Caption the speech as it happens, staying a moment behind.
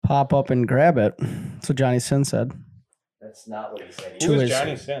pop up and grab it. That's what Johnny Sins said. That's not what he said. Who is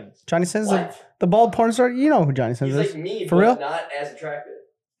Johnny Sins? Johnny Sins, the bald porn star. You know who Johnny Sins is? He's like me, for but real? not as attractive.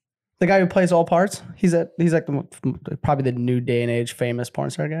 The guy who plays all parts. He's like probably the new day and age famous porn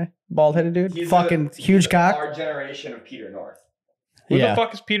star guy. Bald headed dude. He's fucking huge cock. Our generation of Peter North. Who the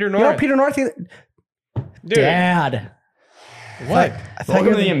fuck is Peter North? You know Peter North? Dude. Dad. What? I thought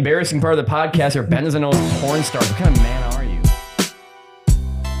Welcome to the embarrassing part of the podcast where Ben doesn't know porn stars. What kind of man are you?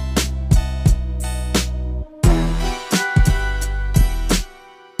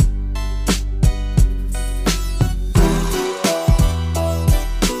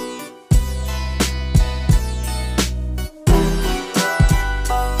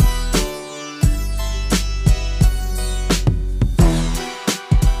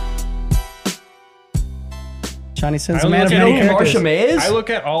 Johnny Sins, I a man of look at many who characters. Marsha May is? I look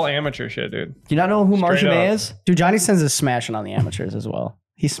at all amateur shit, dude. Do you not know who Straight Marsha May up. is? Dude, Johnny Sins is smashing on the amateurs as well.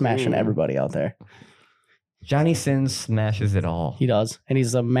 He's smashing everybody out there. Johnny Sins smashes it all. He does. And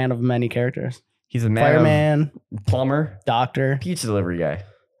he's a man of many characters. He's a man Fireman, of plumber, doctor, pizza delivery guy.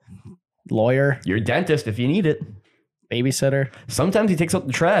 lawyer, You're a dentist if you need it. babysitter. Sometimes he takes out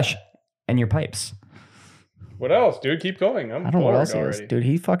the trash and your pipes. What else, dude? Keep going. I'm I don't know what bored else he is. already. Dude,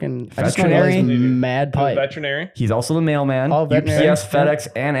 he fucking... I just know he has Veterinary. mad He's pipe. veterinary, He's also the mailman, Oh, veterinary. UPS, FedEx,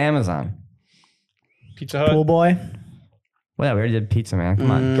 and Amazon. Pizza Hut. Pool boy. Well, yeah, we already did pizza, man.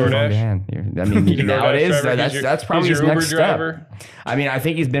 Come on. DoorDash. Throw your hand. I mean, He's a DoorDash nowadays, driver. that's probably he's his your next Uber step. driver. I mean, I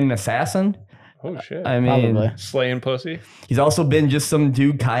think he's been an assassin. Oh shit. I mean, Probably. Slaying pussy. he's also been just some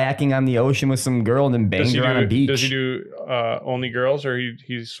dude kayaking on the ocean with some girl and then banged her on a beach. Does he do only girls, or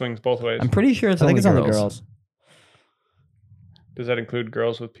he swings both ways? I'm pretty sure it's I think only it's on the girls. girls. Does that include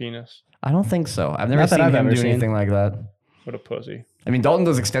girls with penis? I don't think so. I've never Not that seen I've him ever do seen. anything like that. What a pussy. I mean, Dalton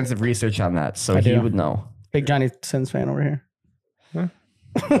does extensive research on that, so I he do. would know. Big Johnny Sins fan over here.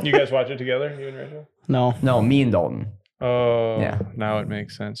 You guys watch it together, you and Rachel? No. No, me and Dalton. Oh, Yeah. Now it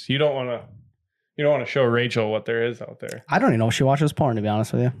makes sense. You don't want to show Rachel what there is out there. I don't even know if she watches porn, to be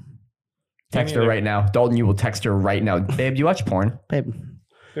honest with you. Text her neither. right now. Dalton, you will text her right now. Babe, do you watch porn? Babe,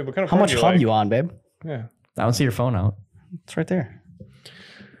 Dude, what kind of how porn much do you hub like? you on, babe? Yeah. I don't see your phone out. It's right there.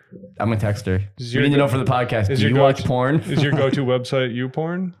 I'm gonna text her. Is We your need to go- know for the podcast. is Do your you watch go-to- porn? Is your go-to website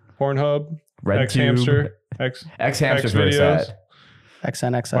YouPorn? Pornhub? RedTube. X Hamster? X X Hamster's very videos? sad.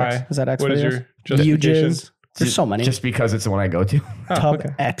 XNXX. Why? Is that X What is videos? your justification? UJs. There's so many. Just because it's the one I go to. Oh, Tub okay.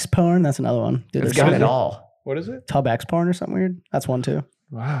 X porn. That's another one. Dude, It's there's so got it many. all. What is it? Tub X porn or something weird. That's one too.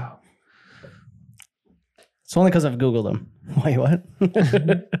 Wow. It's only because I've Googled them. Wait, what?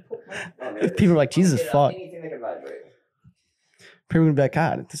 People are like, Jesus fuck. Anything that can vibrate. People would be like,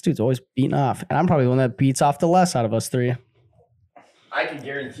 God, this dude's always beating off. And I'm probably the one that beats off the less out of us three. I can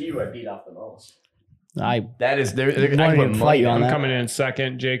guarantee you I beat off the most. That is they're Wanted I to put fight money you on on I'm that. coming in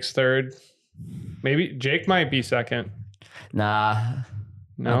second. Jake's third. Maybe Jake might be second. Nah, I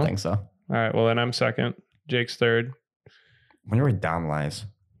No? don't think so. All right. Well, then I'm second. Jake's third. I wonder where Dom lies.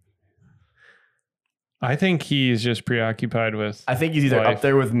 I think he's just preoccupied with. I think he's either Life. up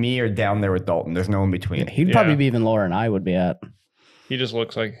there with me or down there with Dalton. There's no in between. He'd Yeah. probably be even lower than I would be at. He just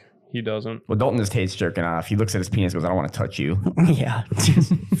looks like he doesn't. Well, Dalton just hates jerking off. He looks at his penis and goes, I don't want to touch you. Yeah.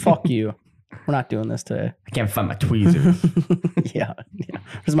 Just fuck you. We're not doing this today. I can't find my tweezers. Yeah.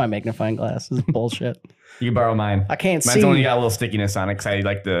 Where's my magnifying glass? This is bullshit. You can borrow mine. I can't Mine's see. only got a little stickiness on it because I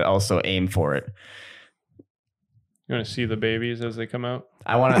like to also aim for it. You want to see the babies as they come out?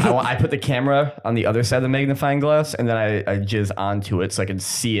 I put the camera on the other side of the magnifying glass and then I jizz onto it so I can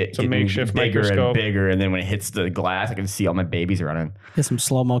see it It's a getting makeshift bigger and microscope. bigger. And then when it hits the glass, I can see all my babies running. Get some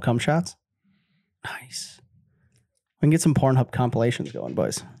slow-mo cum shots. Nice. We can get some Pornhub compilations going,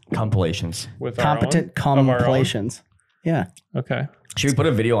 boys. Compilations. With Competent our own? Of our own? compilations. Yeah. Okay. Should we put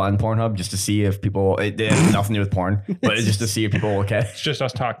a video on Pornhub just to see if people, it has nothing to do with porn, but it's just to see if people will catch? It's just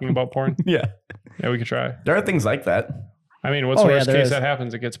us talking about porn. Yeah. Yeah, we could try. There are things like that. I mean, what's Oh, the yeah, worst there case is. that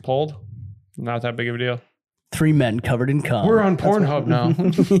happens? It gets pulled. Not that big of a deal. 3 men covered in cum. We're on That's what- Pornhub now.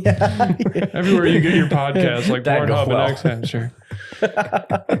 Yeah. Everywhere you get your podcast, like That'd go Pornhub well. and X Hamster.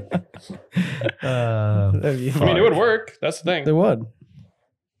 That'd be I fun. mean, it would work. That's the thing. They would.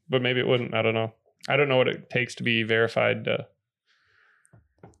 But maybe it wouldn't. I don't know. I don't know what it takes to be verified.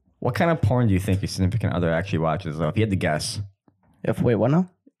 What kind of porn do you think your significant other actually watches, though? If you had to guess, Wait, what now?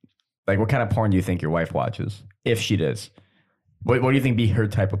 like what kind of porn do you think your wife watches? If she does. What do you think be her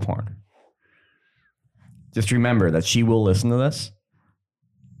type of porn? Just remember that she will listen to this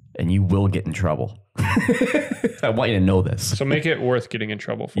and you will get in trouble. I want you to know this. So make it worth getting in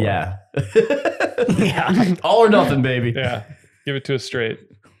trouble for. Yeah. Yeah. All or nothing, baby. Yeah. Give it to us straight.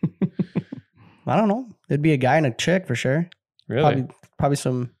 I don't know. It'd be a guy and a chick for sure. Really? Probably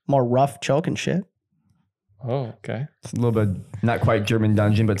some more rough choking shit. Oh, okay. It's a little bit not quite German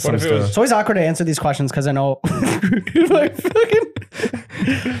dungeon, but some if it was- stuff. It's always awkward to answer these questions because I know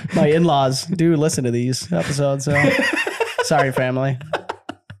my in-laws do listen to these episodes. So sorry, family.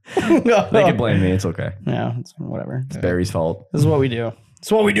 They can blame me. It's okay. Yeah, it's whatever. It's Barry's fault. This is what we do.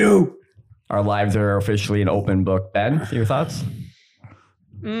 It's what we do. Our lives are officially an open book. Ben, your thoughts?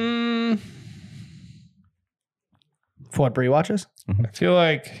 Mm, For what Brie watches? I feel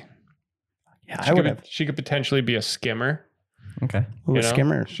like Yeah, I would have. she could potentially be a skimmer. Okay. Ooh, you a know?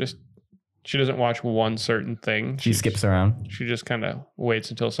 skimmer. It's just she doesn't watch one certain thing. She skips around. She just kind of waits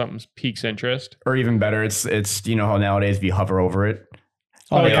until something piques interest. Or even better, it's you know how nowadays if you hover over it.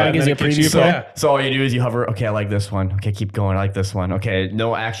 Oh, it yeah, kind of and gives you a then it preview gives for you- it. yeah. So all you do is you hover, okay, I like this one. Okay, keep going. I like this one. Okay,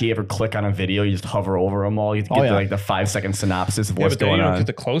 no, actually ever click on a video. You just hover over them all. You get yeah. like the 5-second synopsis of Yeah, what's but then you going don't on. get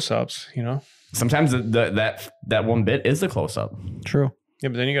the close-ups, you know? Sometimes that one bit is the close up. True. Yeah,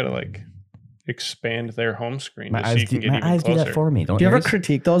 but then you got to like expand their home screen My just so eyes, you can do, get my even eyes do closer. that for me. Don't Do you ever yours?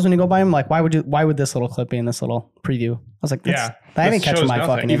 critique those when you go by them? Like, why would this little clip be in this little preview? I was like, Yeah, that this ain't catching shows my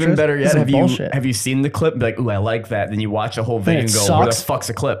nothing. fucking Even interest. better This yet, is bullshit. have you seen the clip? Be like, ooh, I like that. Then you watch the whole video it and go, where the sucks. fuck's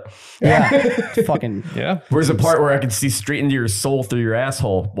a clip? Yeah, fucking Yeah. Where's the part where I can see straight into your soul through your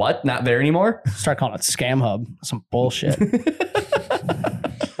asshole? What? Not there anymore? start calling it Scam Hub. Some bullshit.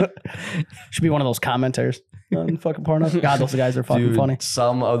 Should be one of those commenters on fucking porno. God, those guys are fucking Dude, funny.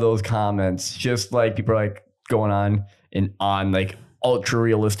 some of those comments, just like people are like going on and on like ultra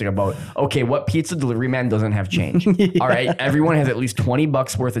realistic about, okay, what pizza delivery man doesn't have change? All right, everyone has at least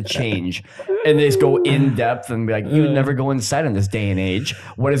 $20 worth of change, and they just go in depth and be like, you would never go inside in this day and age.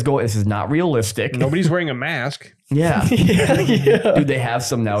 What is going? This is not realistic. Nobody's wearing a mask. Yeah. Yeah. Dude, they have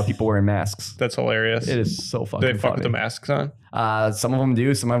some now with people wearing masks. That's hilarious. It is so fucking Do they fuck with the funny. masks on? Some of them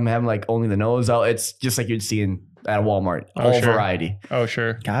do. Some of them have like only the nose out. It's just like you'd see at a Walmart. Oh, Whole sure. variety. Oh,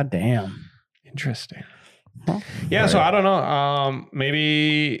 sure. God damn. Interesting. Huh? Yeah, so I don't know.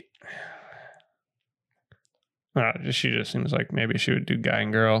 Maybe she just seems like maybe she would do guy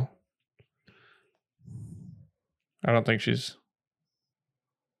and girl. I don't think she's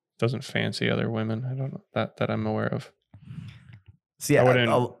doesn't fancy other women. I don't know that I'm aware of. See, I a wouldn't-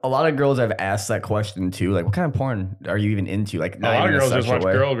 lot of girls I've asked that question too. Like, what kind of porn are you even into? Like, A not lot of even in girls just sexual watch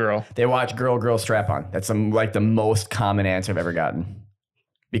way. girl. They watch girl strap on. That's like the most common answer I've ever gotten.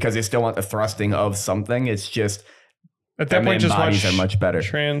 Because they still want the thrusting of something. It's just At that feminine point, just bodies watch are much better.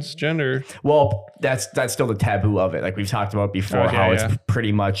 transgender. Well, that's still the taboo of it. Like we've talked about before, Okay, how yeah. it's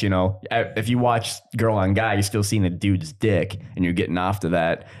pretty much, you know, if you watch girl on guy, you're still seeing a dude's dick and you're getting off to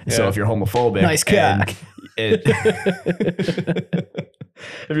that. So Yeah. if you're homophobic, Nice and cock.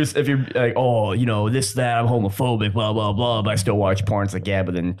 if you're like, oh, you know, this, that, I'm homophobic, blah, blah, blah, but I still watch porn, it's like, yeah,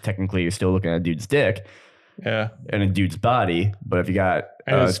 but then technically you're still looking at a dude's dick Yeah. and a dude's body. But if you got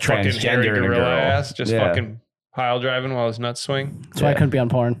And his fucking hairy transgender and a gorilla girl, ass just yeah. fucking pile driving while his nuts swing. That's why I couldn't be on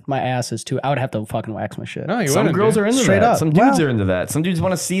porn. My ass is too. I would have to fucking wax my shit. No, you Some wouldn't. girls are into Straight that. up. Some dudes Well- are into that. Some dudes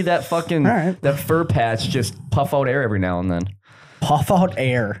want to see that fucking All right. that fur patch just puff out air every now and then. Puff out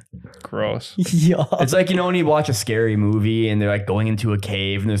air. gross. Yeah. It's like, you know, when you watch a scary movie and they're like going into a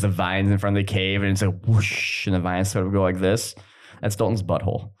cave and there's the vines in front of the cave and it's like whoosh and the vines sort of go like this. That's Dalton's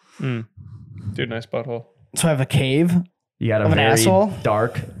butthole. Dude, nice butthole. So I have a cave, You got a Of an very asshole?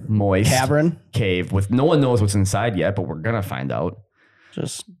 dark, moist cavern. cave with no one knows what's inside yet, but we're gonna find out.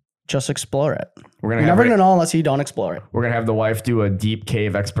 Just explore it. We're gonna You're have never gonna know unless you don't explore it. we're gonna have the wife do a deep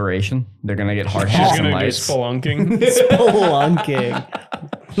cave exploration. They're gonna get hard She's hats and gonna do lights. spelunking. Spelunking.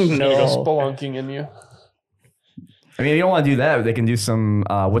 She's gonna go No. spelunking in you. I mean, if you don't want to do that, they can do some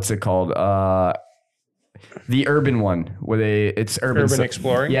what's it called? The urban one where it's urban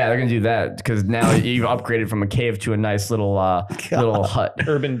Exploring. Yeah, they're gonna do that because now you've upgraded from a cave to a nice little little hut.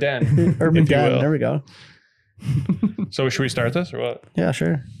 Urban den. Urban if you den. will. There we go. So should we start this or what? Yeah,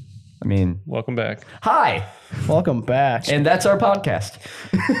 sure. I mean, Welcome back. hi, Welcome back. and that's our podcast.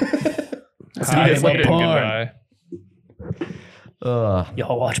 Hi, it's like and porn. goodbye.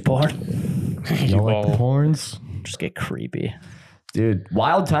 Y'all watch porn? You know, like all- porns, Just get creepy. dude.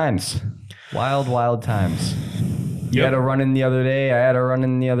 Wild times, wild times. You Yep. had a run in the other day. I had a run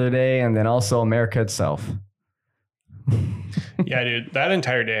in the other day, and then also America itself. Yeah, dude. That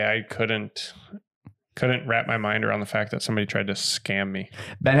entire day I couldn't wrap my mind around the fact that somebody tried to scam me.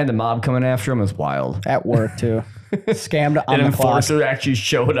 Ben had the mob coming after him. It was wild. At work too. Scammed on An the clock. enforcer actually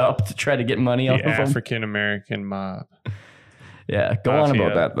showed up to try to get money The off of him. African American mob. Yeah, go on about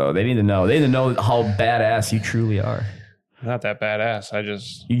Mafia. that though. They need to know. They need to know how badass you truly are. Not that badass. I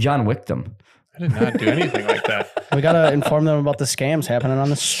just You John Wicked them. I did not do anything like that. We gotta inform them about the scams happening on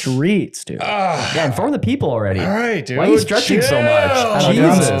the streets, dude. Yeah, inform the people already. All right, dude. Why are you stretching so I much? don't know,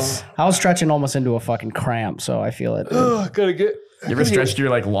 dude. Jesus. I was stretching almost into a fucking cramp, so I feel it. Dude. Oh, gotta get. You ever stretched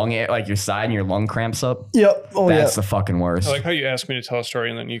your like lung, like your side and your lung cramps up? Yep. Oh That's the fucking worst. I like how you asked me to tell a story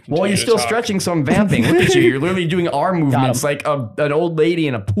and then you can. Well, you're still stretching, so I'm vamping. Look at you. You're literally doing arm movements like an old lady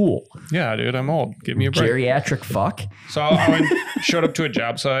in a pool. Yeah, dude, I'm old. Give me a break. Geriatric fuck. So showed up to a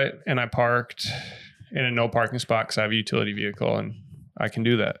job site and I parked in a no parking spot because I have a utility vehicle and I can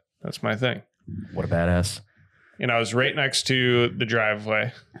do that. That's my thing. What a badass. And I was right next to the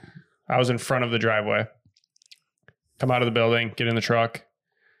driveway. I was in front of the driveway. Come out of the building, get in the truck.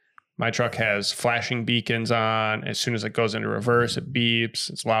 My truck has flashing beacons on. As soon as it goes into reverse, it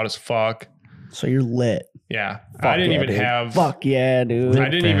beeps. It's loud as fuck. So you're lit. Yeah. Fuck I didn't yeah, even dude. have. Fuck yeah, dude. I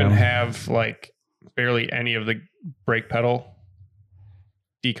didn't even Damn. have like barely any of the brake pedal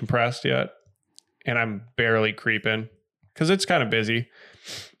decompressed yet. And I'm barely creeping because it's kind of busy.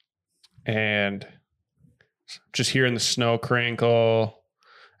 And just hearing the snow crinkle.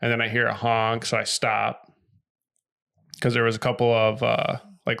 And then I hear a honk. So I stop because there was a couple of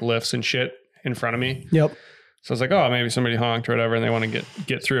like lifts and shit in front of me. Yep. So I was like, oh, maybe somebody honked or whatever and they want to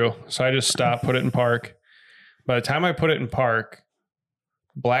get through. So I just stopped, put it in park. By the time I put it in park,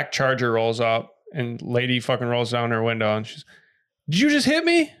 black Charger rolls up and lady fucking rolls down her window and she's, did you just hit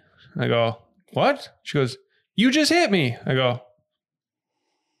me? I go, what? She goes, you just hit me. I go,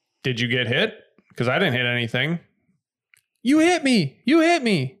 did you get hit? Because I didn't hit anything. You hit me. You hit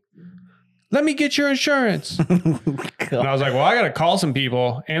me. Let me get your insurance. And I was like, well, I got to call some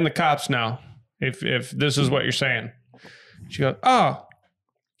people and the cops now if this is what you're saying. She goes, oh,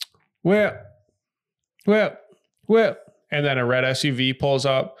 well. And then a red SUV pulls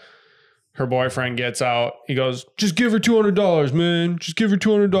up. Her boyfriend gets out. He goes, just give her $200, man. Just give her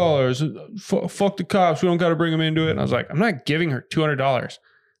 $200. Fuck the cops. We don't got to bring them into it. And I was like, I'm not giving her $200.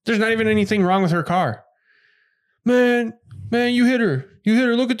 There's not even anything wrong with her car. Man, you hit her. You hit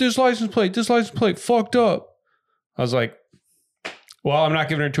her. Look at this license plate. This license plate fucked up. I was like, well, I'm not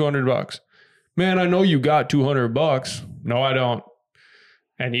giving her $200. Man, I know you got $200. No, I don't.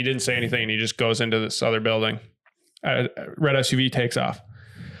 And he didn't say anything. He just goes into this other building. Red SUV takes off.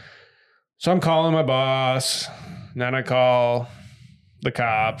 So I'm calling my boss. And then I call the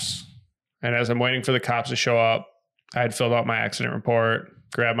cops. And as I'm waiting for the cops to show up, I had filled out my accident report,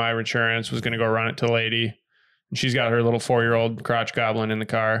 grabbed my insurance, was going to go run it to the lady. And she's got her little 4-year-old crotch goblin in the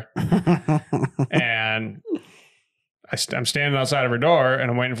car. And I'm standing outside of her door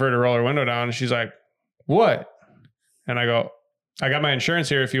and I'm waiting for her to roll her window down. And she's like, what? And I go, I got my insurance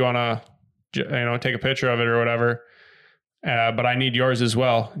here if you want to, take a picture of it or whatever. But I need yours as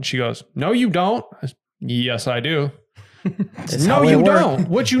well. And she goes, no, you don't. Yes, I do. No, you don't.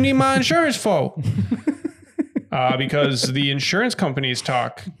 What you need my insurance for? Because the insurance companies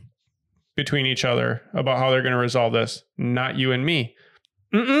talk between each other about how they're going to resolve this, not you and me.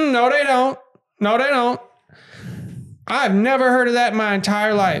 No, they don't. No, they don't. I've never heard of that in my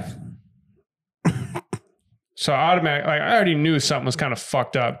entire life. So automatically, I already knew something was kind of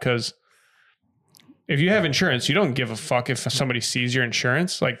fucked up because if you have insurance, you don't give a fuck if somebody sees your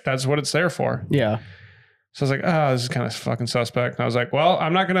insurance. Like, that's what it's there for. Yeah. So I was like, oh, this is kind of fucking suspect. And I was like, well,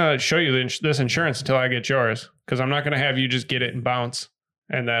 I'm not going to show you this insurance until I get yours because I'm not going to have you just get it and bounce.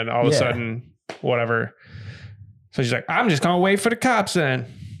 And then all of a sudden, whatever. So she's like, I'm just going to wait for the cops then.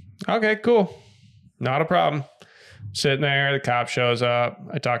 Okay, cool. Not a problem. Sitting there, the cop shows up.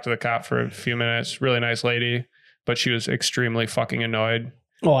 I talked to the cop for a few minutes. Really nice lady, but she was extremely fucking annoyed.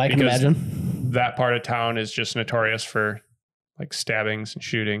 Oh, I can Because imagine. That part of town is just notorious for like stabbings and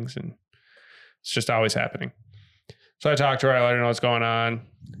shootings, and it's just always happening. So I talked to her. I let her know what's going on.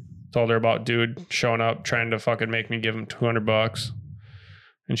 Told her about dude showing up trying to fucking make me give him $200.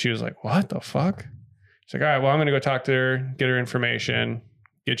 And she was like, what the fuck? She's like, all right, well, I'm going to go talk to her, get her information,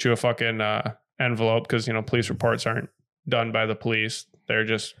 get you a fucking envelope because, police reports aren't done by the police.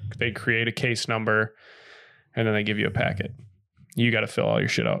 They create a case number and then they give you a packet. You got to fill all your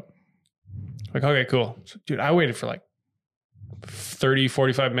shit out. Like, okay, cool. So, dude, I waited for like 30,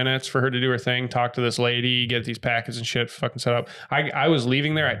 45 minutes for her to do her thing, talk to this lady, get these packets and shit fucking set up. I was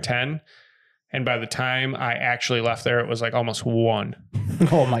leaving there at 10. And by the time I actually left there, it was like almost 1.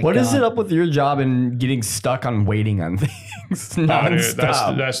 Oh my God. What is it up with your job and getting stuck on waiting on things? Oh, dude,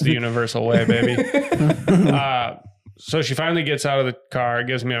 that's the universal way, baby. So she finally gets out of the car,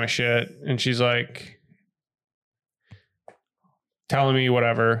 gives me my shit, and she's like telling me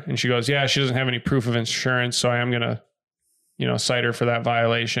whatever. And she goes, yeah, she doesn't have any proof of insurance, so I am going to, cite her for that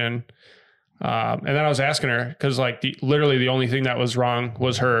violation. And then I was asking her because like literally the only thing that was wrong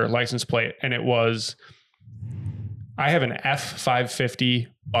was her license plate. And it was, I have an F550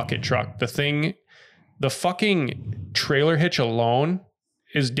 bucket truck. The fucking trailer hitch alone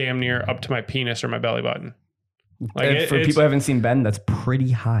is damn near up to my penis or my belly button. Like And for people who haven't seen Ben, that's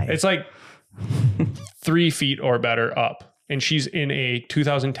pretty high. it's like 3 feet or better up. And she's in a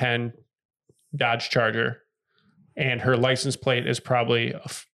 2010 Dodge Charger. And her license plate is probably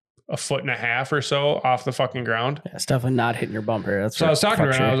a foot and a half or so off the fucking ground. Yeah, it's definitely not hitting your bumper. That's So I was talking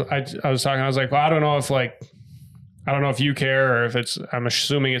to her and I was like, well, I don't know if you care or if it's, I'm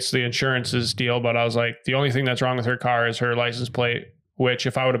assuming it's the insurance's deal, but I was like, the only thing that's wrong with her car is her license plate, which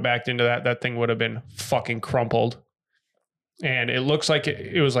if I would have backed into that thing would have been fucking crumpled. And it looks like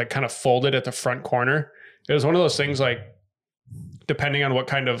it was like kind of folded at the front corner. It was one of those things like, depending on what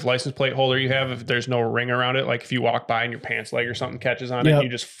kind of license plate holder you have, if there's no ring around it, like if you walk by and your pants leg or something catches on it, you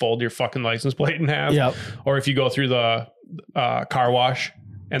just fold your fucking license plate in half. Yep. Or if you go through the car wash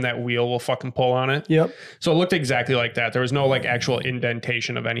and that wheel will fucking pull on it. Yep. So it looked exactly like that. There was no like actual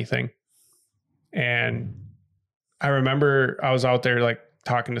indentation of anything. And I remember I was out there like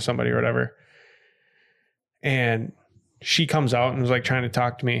talking to somebody or whatever. And she comes out and was like trying to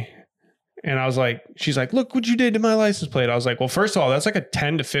talk to me. And I was like, she's like, look what you did to my license plate. I was like, well, first of all, that's like a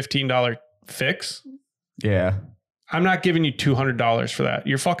 $10 to $15 fix. yeah. I'm not giving you $200 for that.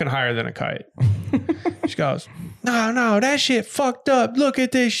 You're fucking higher than a kite. She goes, no, that shit fucked up. Look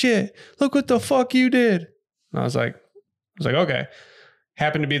at this shit. Look what the fuck you did. And I was like, okay.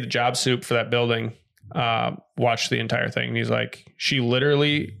 Happened to be the job soup for that building. Watched the entire thing. And he's like, she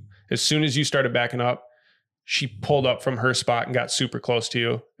literally, as soon as you started backing up, she pulled up from her spot and got super close to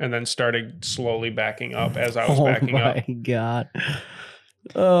you and then started slowly backing up as I was backing up. Oh my God.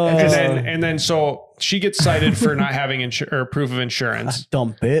 And then so she gets cited for not having proof of insurance.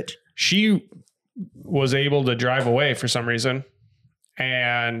 Dumb bitch. She was able to drive away for some reason.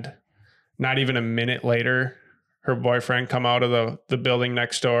 And not even a minute later, her boyfriend come out of the building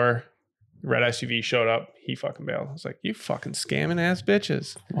next door. Red SUV showed up. He fucking bailed. I was like, you fucking scamming ass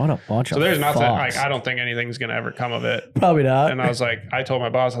bitches. What a bunch of So there's nothing, fucks. like, I don't think anything's going to ever come of it. Probably not. And I was like, I told my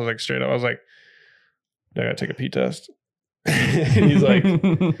boss, I was like, straight up, I was like, I got to take a pee test. And he's like, I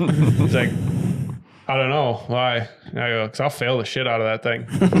don't know why. And I go, because I'll fail the shit out of that thing.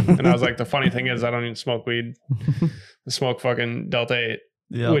 And I was like, the funny thing is I don't even smoke weed. I smoke fucking Delta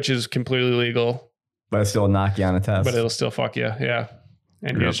 8, which is completely legal. But it's still knock you on a test. But it'll still fuck you. Yeah.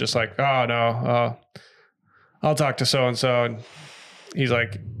 And he was just like, oh no, I'll talk to so-and-so. And he's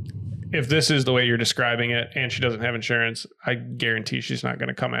like, if this is the way you're describing it and she doesn't have insurance, I guarantee she's not going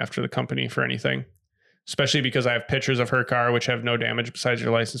to come after the company for anything. Especially because I have pictures of her car, which have no damage besides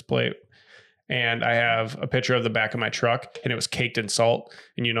your license plate. And I have a picture of the back of my truck and it was caked in salt.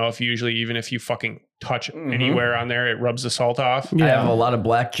 And you know, even if you fucking touch anywhere on there, it rubs the salt off. I have a lot of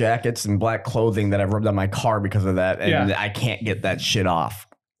black jackets and black clothing that I've rubbed on my car because of that. And I can't get that shit off.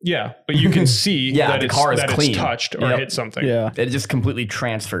 Yeah. But you can see that, the car is clean. it's touched or hit something. Yeah. It just completely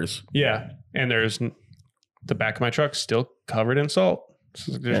transfers. Yeah. And there's the back of my truck still covered in salt.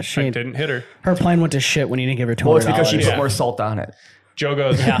 So I didn't hit her. Her plane went to shit when you didn't give her $200. Well, it's because she put more salt on it. Joe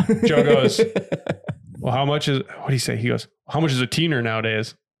goes, well, how much is, what do you say? He goes, how much is a teener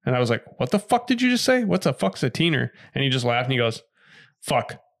nowadays? And I was like, what the fuck did you just say? What the fuck's a teener? And he just laughed and he goes,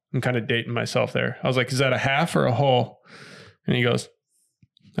 fuck. I'm kind of dating myself there. I was like, is that a half or a whole? And he goes,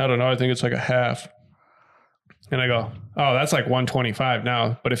 I don't know. I think it's like a half. And I go, oh, that's like 125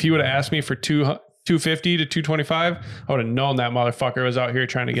 now. But if he would have asked me for 250 to 225, I would have known that motherfucker was out here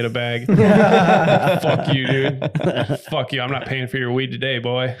trying to get a bag. Fuck you, dude. Fuck you. I'm not paying for your weed today,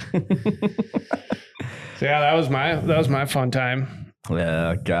 boy. So yeah, that was my fun time.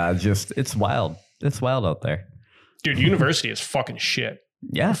 Yeah, God, it's wild. It's wild out there. Dude, university is fucking shit.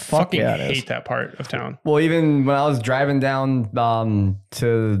 Yeah. I fucking yeah, it is. hate that part of town. Well, even when I was driving down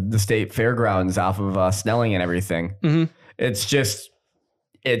to the state fairgrounds off of Snelling and everything,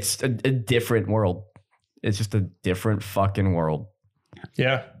 it's a different world. It's just a different fucking world.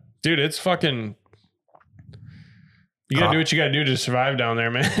 Yeah. Dude, it's fucking... You gotta do what you gotta do to survive down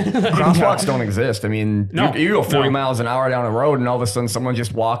there, man. Crosswalks don't exist. I mean, No, you go 40 no. miles an hour down a road and all of a sudden someone's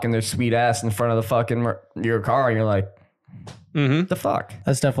just walking their sweet ass in front of the fucking your car and you're like, the fuck?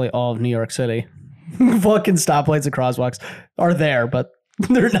 That's definitely all of New York City. Fucking stoplights and crosswalks are there, but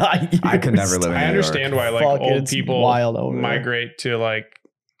they're not used. I could never live in New I York. understand why like Fuck, old it's people wild over there. migrate to like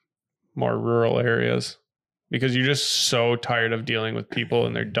more rural areas because you're just so tired of dealing with people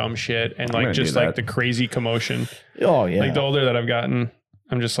and their dumb shit and like gonna just do like that. the crazy commotion. Oh, yeah. Like the older that I've gotten,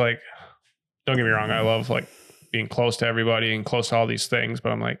 I'm just like, don't get me wrong, I love like being close to everybody and close to all these things,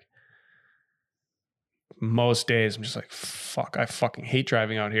 but I'm like, most days I'm just like, fuck, I fucking hate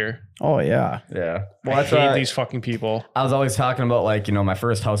driving out here. Oh yeah. Yeah. Well, I hate these fucking people. I was always talking about like, you know, my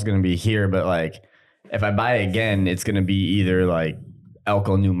first house is going to be here, but like if I buy it again, it's going to be either like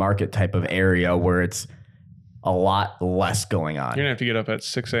Elko New Market type of area where it's a lot less going on. You're gonna have to get up at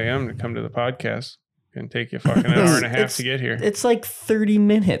 6 a.m. to come to the podcast. Gonna take you fucking an hour and a half to get here. It's like 30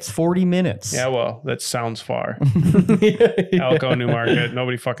 minutes, 40 minutes. Yeah, well, that sounds far. Elko New Market.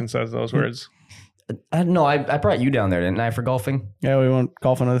 Nobody fucking says those words. I don't know. I brought you down there, didn't I, for golfing? Yeah, we went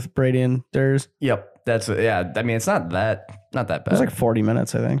golfing with Brady and Durs. Yep. Yeah. I mean, it's not that bad. It was like 40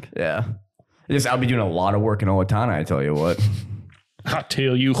 minutes, I think. Yeah. I'll be doing a lot of work in Owatonna, I tell you what. I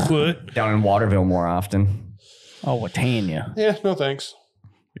tell you what. Down in Waterville more often. Oh, Watania. Yeah, no thanks.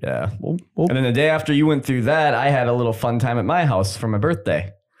 Yeah. Well, And then the day after you went through that, I had a little fun time at my house for my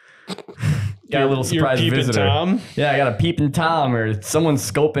birthday. Got a little surprise Peeping visitor. Tom. Yeah, I got a peeping Tom or someone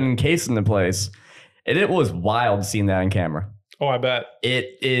scoping and casing the place. And it was wild seeing that on camera. Oh, I bet.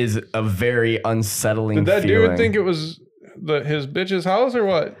 It is a very unsettling Did that feeling. dude think it was his bitch's house or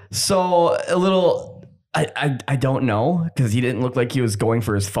what? So a little, I don't know, because he didn't look like he was going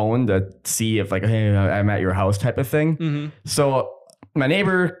for his phone to see if like, hey, I'm at your house type of thing. Mm-hmm. So my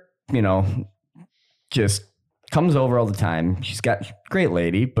neighbor, you know, just comes over all the time. She's got great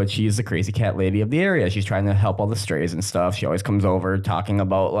lady, but she's the crazy cat lady of the area. She's trying to help all the strays and stuff. She always comes over talking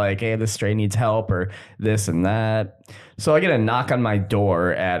about like, hey, this stray needs help or this and that. So I get a knock on my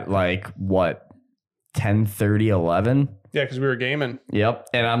door at like what, 10:30, 11. Yeah, because we were gaming. Yep.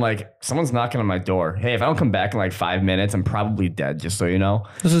 And I'm like, someone's knocking on my door. Hey, if I don't come back in like 5 minutes, I'm probably dead, just so you know.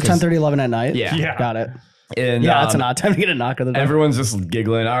 This is 10:30, 11 at night. Yeah. Got it. And Yeah, that's an odd time to get a knock on the door. everyone's just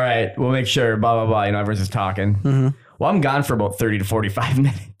giggling. All right, we'll make sure, blah, blah, blah. You know, everyone's just talking. Mm-hmm. Well, I'm gone for about 30 to 45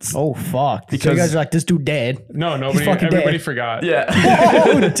 minutes. Oh, fuck. So Because- you guys are like, this dude dead. No, fucking everybody dead. forgot. Yeah.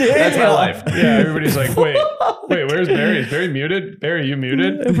 Oh, damn. That's my life. Yeah, everybody's like, wait, where's Barry? Is Barry muted? Barry, you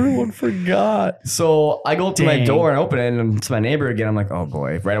muted? Everyone forgot. So I go up to my Dang. door and open it, and it's my neighbor again. I'm like, oh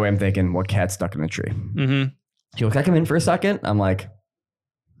boy. Right away, I'm thinking, what cat's stuck in a tree? Mm-hmm. She goes, can I come in for a second? I'm like,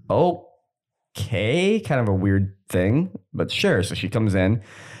 okay. Kind of a weird thing, but sure. So she comes in.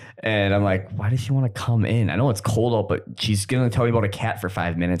 And I'm like, why does she want to come in? I know it's cold out, but she's going to tell me about a cat for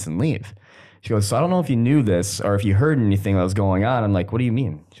 5 minutes and leave. She goes, so I don't know if you knew this or if you heard anything that was going on. I'm like, what do you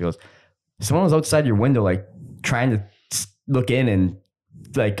mean? She goes, someone was outside your window, like trying to look in and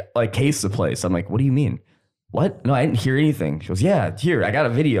like case the place. I'm like, what do you mean? What? No, I didn't hear anything. She goes, yeah, here, I got a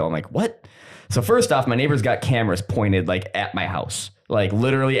video. I'm like, what? So first off, my neighbor's got cameras pointed like at my house, like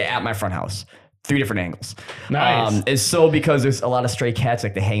literally at my front house. 3 different angles. Nice. It's so because there's a lot of stray cats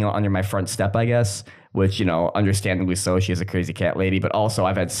like they hang out under my front step, I guess, which, you know, understandably so. She is a crazy cat lady, but also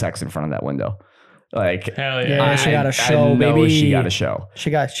I've had sex in front of that window. Like, Hell Yeah, yeah. she got a I show, know baby. she got a show.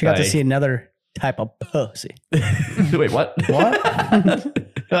 She got to Like- see another type of pussy. Wait, what? What?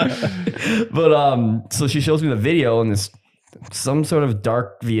 But so she shows me the video, and this some sort of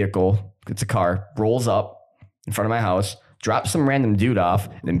dark vehicle, it's a car, rolls up in front of my house, drops some random dude off,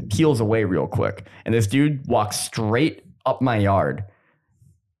 and then peels away real quick. And this dude walks straight up my yard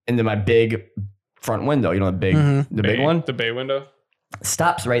into my big front window. You know, the big the big Bay- one? The bay window.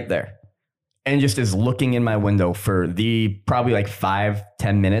 Stops right there and just is looking in my window for the probably like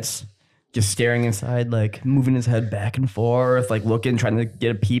 5-10 minutes, just staring inside, like moving his head back and forth, like looking, trying to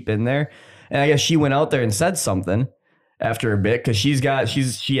get a peep in there. And I guess she went out there and said something after a bit, because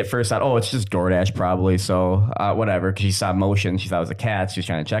she at first thought, oh, it's just DoorDash probably, so whatever, because she saw motion, she thought it was a cat, she was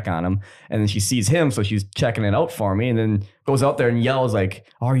trying to check on him, and then she sees him, so she's checking it out for me, and then goes out there and yells like,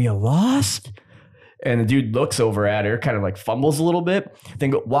 are you lost? And the dude looks over at her, kind of like fumbles a little bit,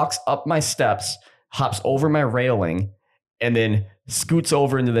 then walks up my steps, hops over my railing, and then scoots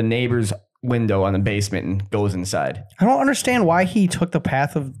over into the neighbor's window on the basement and goes inside. I don't understand why he took the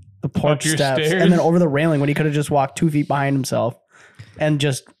path of the porch your steps stairs? and then over the railing when he could have just walked 2 feet behind himself and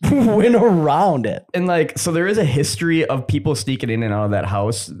just went around it. And like, so there is a history of people sneaking in and out of that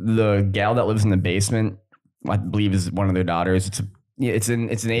house. The gal that lives in the basement, I believe, is one of their daughters. It's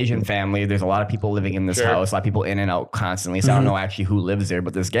an Asian family. There's a lot of people living in this Sure. house, a lot of people in and out constantly. So I don't know actually who lives there,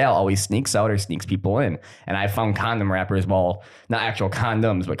 but this gal always sneaks out or sneaks people in. And I found condom wrappers not actual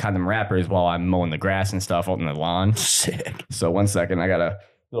condoms, but condom wrappers while I'm mowing the grass and stuff out in the lawn. Sick. So 1 second, I got a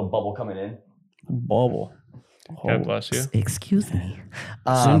little bubble coming in. Bubble. God bless you. Excuse me.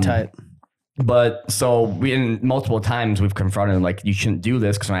 Zoom tight. But so multiple times we've confronted him, like, you shouldn't do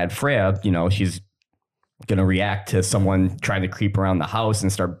this, because when I had Freya, you know, she's gonna react to someone trying to creep around the house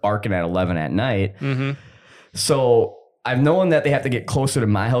and start barking at 11 at night. Mm-hmm. So I've known that they have to get closer to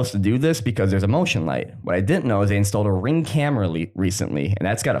my house to do this because there's a motion light. What I didn't know is they installed a Ring camera recently, and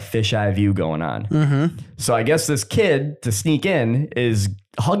that's got a fisheye view going on. Mm-hmm. So I guess this kid to sneak in is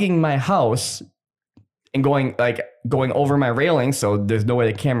hugging my house and going over my railing, so there's no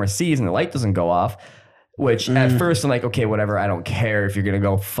way the camera sees and the light doesn't go off. Which at first I'm like, okay, whatever. I don't care if you're gonna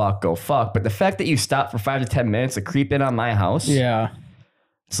go fuck. But the fact that you stop for 5 to 10 minutes to creep in on my house, Yeah.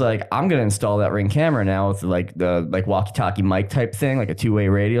 it's like I'm gonna install that Ring camera now with the walkie-talkie mic type thing, like a 2-way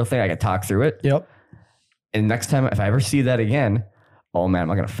radio thing. I can talk through it. Yep. And next time if I ever see that again, oh man, I'm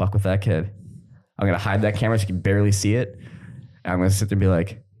not gonna fuck with that kid. I'm gonna hide that camera so you can barely see it. And I'm gonna sit there and be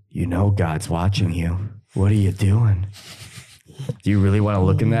like, you know, God's watching you. What are you doing? Do you really want to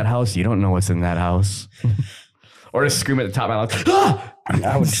look in that house? You don't know what's in that house. Or just scream at the top of my lungs. Ah!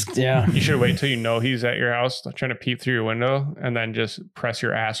 I would just, yeah. You should wait till you know he's at your house trying to peep through your window and then just press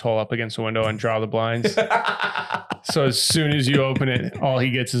your asshole up against the window and draw the blinds. So as soon as you open it, all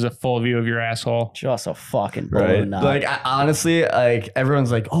he gets is a full view of your asshole. Just a fucking Right. balloon knot. Like, honestly, like,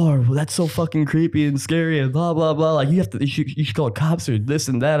 everyone's like, oh, well, that's so fucking creepy and scary and blah, blah, blah. Like, you should call cops or this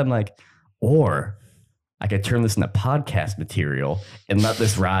and that. I'm like, or I could turn this into podcast material and let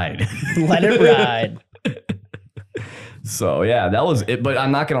this ride. Let it ride. So yeah, that was it. But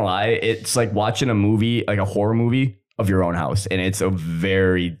I'm not gonna lie, it's like watching a movie, like a horror movie of your own house, and it's a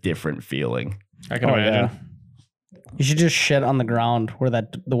very different feeling. I can Oh, imagine. yeah. You should just shit on the ground where the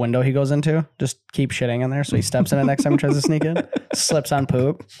window he goes into. Just keep shitting in there so he steps in it next time he tries to sneak in. Slips on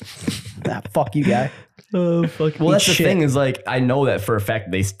poop. Nah, fuck you, guy. Oh fuck. Well, Eat that's the shit. thing is like I know that for a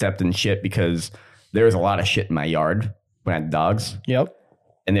fact they stepped in shit because there was a lot of shit in my yard when I had dogs, Yep.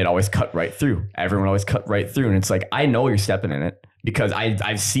 and they'd always cut right through. Everyone always cut right through, and it's like I know you're stepping in it because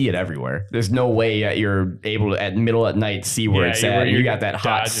I see it everywhere. There's no way that you're able to at middle at night see where Yeah, it's where at. You you're got that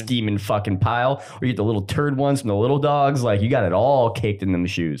hot dodging. steaming fucking pile, or you get the little turd ones from the little dogs. Like you got it all caked in them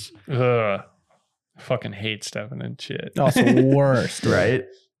shoes, Ugh. Fucking hate stepping in shit. Oh, it's the worst. right?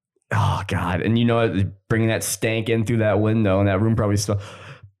 Oh god! And you know bringing that stank in through that window, and that room probably smell.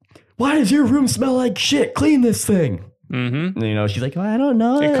 Why does your room smell like shit? Clean this thing. Mm-hmm. And, you know, she's like, I don't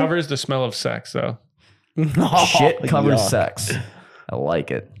know. It covers the smell of sex, though. Oh, Shit covers yuck. sex. I like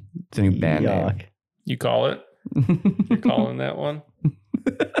it. It's a new band name. Yuck. You call it? You're calling that one?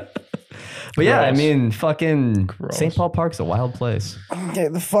 But yeah, I Gross. mean, fucking Gross. St. Paul Park's a wild place. Okay,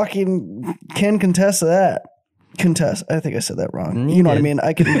 the fucking can contest that. Contest. I think I said that wrong. You You know what I did. mean?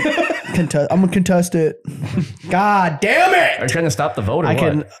 I can contest. I'm gonna contest it. God damn Are it! you trying to stop the vote or I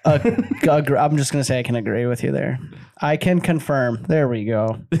what? can. I'm just gonna say I can agree with you there. I can confirm. There we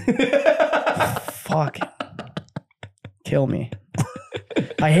go. Fuck. Kill me.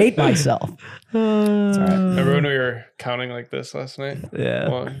 I hate myself. It's all right. Remember when we were counting like this last night? Yeah.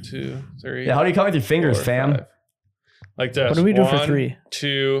 1, 2, 3. Yeah, how do you count with your fingers, 4, fam? 5. Like this. What do we do for 1, 3?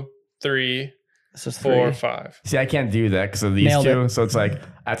 2, 3, This is 4, 3. 5. See, I can't do that because of these Nailed two. it. So it's like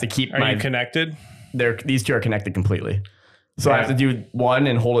I have to keep Are my. you connected? These two are connected completely. So I have to do 1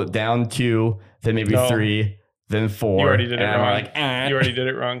 and hold it down, 2, then maybe No. 3, then 4. You already did it and I'm wrong. like, eh. You already did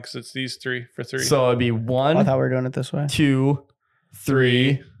it wrong because it's these 3 for 3. So it'd be I 1, thought we were doing it this way. 2,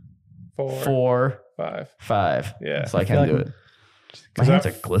 3, 4, 4, 5. 5. Yeah. So I feel can't like- do it. My 'Cause hands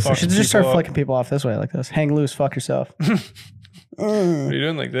that are glistening. We should fucks just start people up. flicking people off this way like this. Hang loose. Fuck yourself. Are you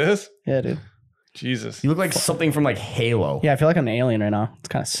doing like this? Yeah, dude. Jesus. You look like something from like Halo. Yeah, I feel like I'm an alien right now. It's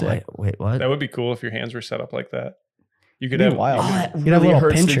kind of sick. Wait, what? That would be cool if your hands were set up like that. You could It'd be have, wild. Oh, that You'd have really little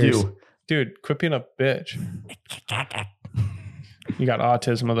hurts to pinchers. do. dude, quit being a bitch. You got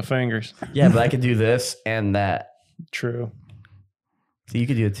autism of the fingers. Yeah, but I could do this and that. True. So you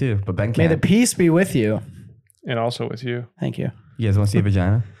could do it too, but Ben May can't. the peace be with you. And also with you. Thank you. You guys want to see a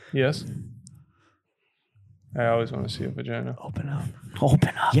vagina? Yes. I always want to see a vagina. Open up. Open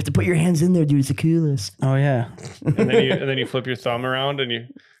up. You have to put your hands in there, dude. It's the coolest. Oh yeah. And then you flip your thumb around and you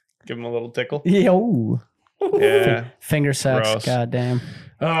give them a little tickle. Yo. Yeah. Finger sex. Gross. God damn.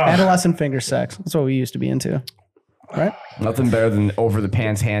 Oh, Adolescent finger sex. That's what we used to be into. Right? Nothing better than over the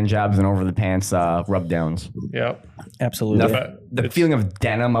pants hand jobs and over the pants rub downs. yep. Absolutely. Nothing- But The it's- feeling of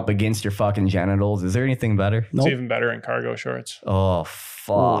denim up against your fucking genitals. Is there anything better? It's Nope. even better in cargo shorts. Oh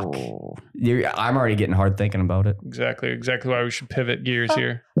fuck! Oh. I'm already getting hard thinking about it. Exactly why we should pivot gears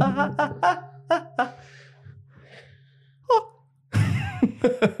here.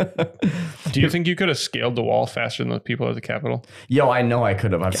 Do you think you could have scaled the wall faster than the people at the Capitol? Yo, I know I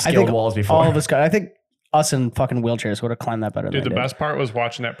could have. I've I scaled think walls before. all of us got. I think us in fucking wheelchairs would have climbed that better Dude, than the they best part was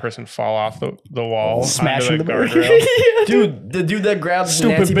watching that person fall off the wall, Smashing onto the guardrail. Dude, the dude that grabbed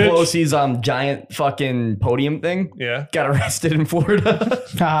Stupid Nancy bitch. Pelosi's giant fucking podium thing Yeah. got arrested in Florida.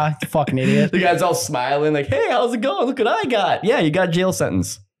 Ah, fucking idiot. The guy's all smiling like, hey, how's it going? Look what I got. Yeah, you got a jail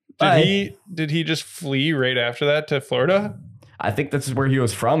sentence. Bye. Did he just flee right after that to Florida? I think this is where he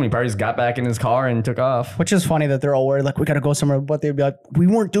was from. He probably just got back in his car and took off. Which is funny that they're all worried, like, we got to go somewhere, but they'd be like, we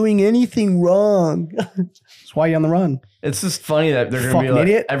weren't doing anything wrong. That's why you're on the run. It's just funny that they're going to be Fucking like,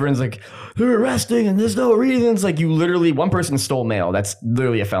 idiot. everyone's like, they're arresting and there's no reason. It's like you literally, one person stole mail. That's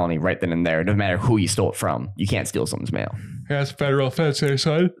literally a felony right then and there. It doesn't matter who you stole it from. You can't steal someone's mail. That's a federal offense there,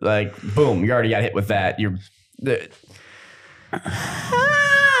 son. Like, boom, you already got hit with that.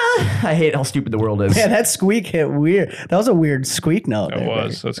 I hate how stupid the world is. Yeah, that squeak hit weird. That was a weird squeak note. It there,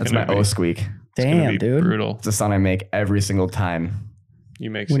 was. buddy. That's my O squeak. It's gonna Damn, be dude. brutal. It's a sound I make every single time.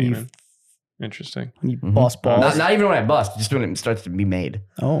 You make When you- semen. Interesting. When you bust balls. Not even when I bust, just when it starts to be made.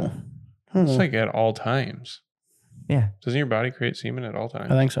 Oh. It's like at all times. Yeah. Doesn't your body create semen at all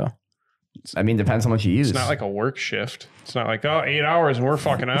times? I think so. I mean, depends how much you use. It's not like a work shift. It's not like, 8 hours and we're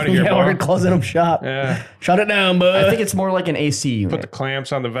fucking out of here, Yeah, we're bro. closing up shop. Yeah. Shut it down, bud. I think it's more like an AC Put the unit.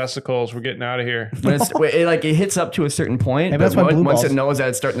 clamps on the vesicles. We're getting out of here. When it hits up to a certain point, Maybe but that's why blue once balls- it knows that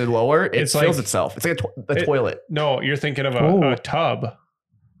it's starting to lower, it It's fills like- itself. It's like a It- toilet. No, you're thinking of Ooh. a tub.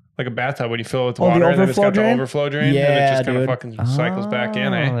 Like a bathtub when you fill it with Oh, the water and then it's overflow got the drain? overflow drain. and it Yeah, just kind of dude. fucking cycles back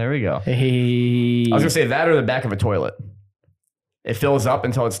in, Oh, eh? there we go. Hey. I was gonna say that or the back of a toilet. It fills up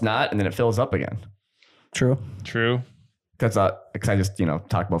until it's not, and then it fills up again. True. True. That's because I just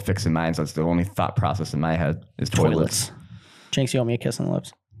talk about fixing mine, so it's the only thought process in my head is toilets. Jinx, you owe me a kiss on the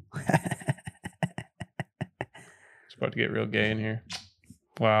lips. It's about to get real gay in here.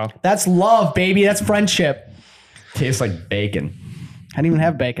 Wow. That's love, baby. That's friendship. Tastes like bacon. I didn't even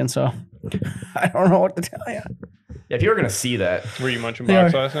have bacon, so I don't know what to tell you. Yeah, if you were gonna see that, Were you munching They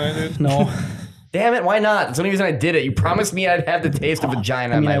box are. last night, dude? No. damn it, why not? That's the only reason I did it. You promised me I'd have the taste of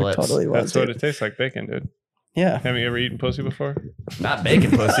vagina I on mean, my I lips. totally was. That's what dude. it tastes like, bacon, dude. Yeah. Have you ever eaten pussy before? Not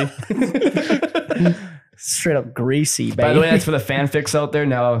bacon, pussy. Straight up greasy, baby. By the way, that's for the fanfics out there.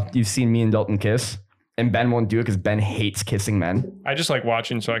 Now you've seen me and Dalton kiss, and Ben won't do it because Ben hates kissing men. I just like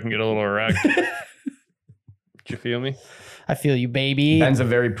watching so I can get a little erect. Did you feel me? I feel you, baby. Ben's a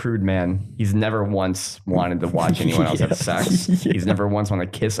very prude man. He's never once wanted to watch anyone else have sex. Yeah. He's never once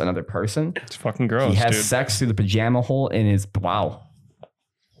wanted to kiss another person. It's fucking gross, He has dude. sex through the pajama hole in his. Wow.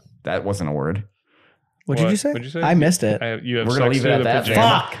 That wasn't a word. What did you say? What'd you say? I missed it. You have We're going to sex leave it through at the that.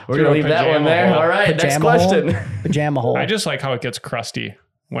 pajama. Fuck. We're Through going to a leave that one pajama there. hole. All right. Next Pajama question. hole? Pajama hole. I just like how it gets crusty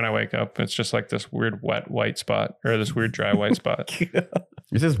when I wake up. It's just like this weird wet white spot or this weird dry white spot.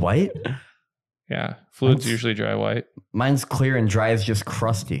 Is this white? Yeah. Fluid's usually dry white. Mine's clear and dry is just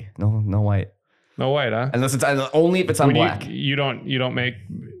crusty. No white. No white, huh? Unless it's only if it's on When black. you don't make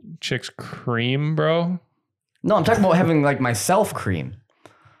chicks cream, bro. No, I'm talking about having like myself cream.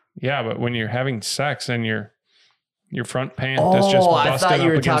 Yeah, but when you're having sex and your front pant is just Oh, busted I thought you up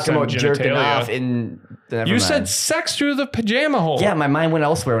were against talking them about jerking genitalia. off in. Never You mind. said sex through the pajama hole. Yeah, my mind went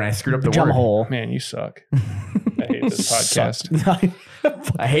elsewhere when I screwed up the Pajama word. hole. Man, you suck. I hate this podcast.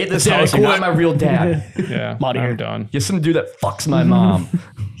 I hate this Dad, house. You're not quit. my real dad. Yeah, I'm outta here. I'm done. You're some dude that fucks my mom.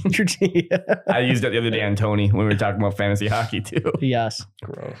 Yeah. I used that the other day on Tony when we were talking about fantasy hockey too. Yes.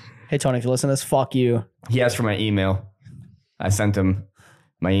 Gross. Hey, Tony, if you listen to this, fuck you. He asked for my email. I sent him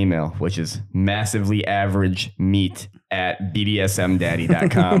my email, which is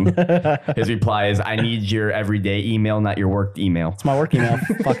massivelyaveragemeat@bdsmdaddy.com. His reply is, I need your everyday email, not your work email. It's my work email,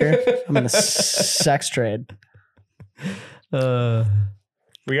 fucker. I'm in the sex trade.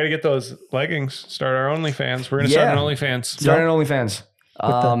 We got to get those leggings. Start our OnlyFans. We're gonna start Yeah. an OnlyFans. Start an OnlyFans.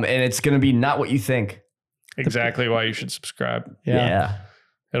 And it's going to be not what you think. Exactly why you should subscribe. Yeah.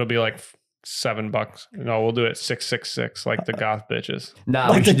 It'll be like $7. No, we'll do it 666 like the goth bitches. Nah,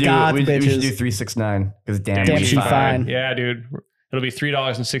 Like we should the do goth we should bitches. do 369 because damn, Damn, we she fine. Yeah, dude. It'll be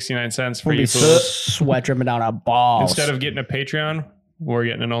 $3.69 for We'll you be fools. sweat dripping down our balls. Instead of getting a Patreon, we're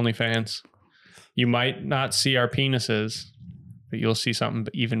getting an OnlyFans. You might not see our penises, but you'll see something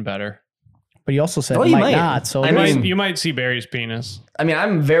even better. but you also said Oh, you might might. not. So I there's- mean- You might see Barry's penis. I mean,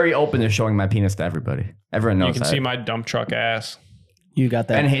 I'm very open to showing my penis to everybody. Everyone knows You can that. see my dump truck ass. you got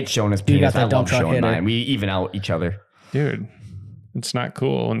that. Ben hates showing his You penis. got that I dump love truck showing hitter. mine. We even out each other. Dude, it's not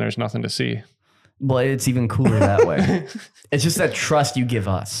cool when there's nothing to see. But it's even cooler that way. It's just that trust you give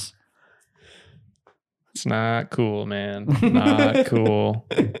us. It's not cool, man. Not cool.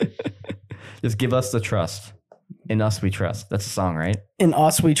 Just give us the trust. In us we trust. That's a song, right? In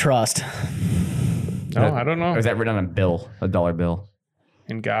us we trust. No, I don't know. Or is that written on a bill, a dollar bill?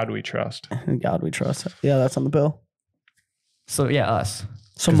 In God we trust. In God we trust. Yeah, that's on the bill. So yeah, us.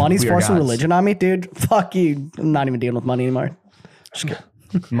 So 'Cause money's we are forcing gods. religion on me, dude. Fuck you. I'm not even dealing with money anymore.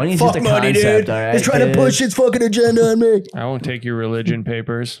 Money's Fuck just a money, concept, dude. all right? It's trying to kid? push its fucking agenda on me. I won't take your religion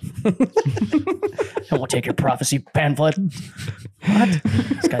papers. I won't take your prophecy pamphlet. What?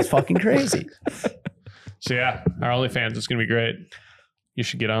 This guy's fucking crazy. So yeah, our OnlyFans is gonna be great. You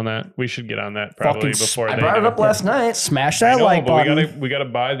should get on that. We should get on that probably Fucking before I they brought it do. up last night. Smash I that know, like but button. we gotta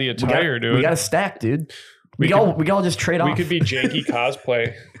buy the attire, dude. We got a stack, dude. We We can all just trade we off. could be janky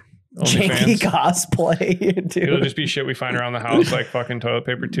cosplay. Janky OnlyFans. cosplay, It'll dude. just be shit we find around the house, like fucking toilet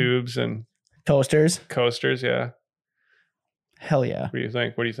paper tubes and Toasters. coasters. Yeah. Hell yeah. What do you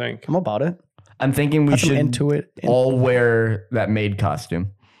think? What do you think? I'm about it. I'm thinking we That's some should into it. all wear that maid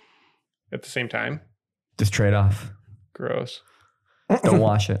costume. At the same time? Just trade off. Gross. Don't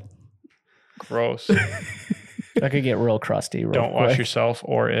wash it. Gross. I could get real crusty. Real Don't wash quick. yourself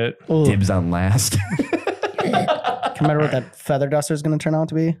or it. Ooh. Dibs on last. Can you remember what that feather duster is going to turn out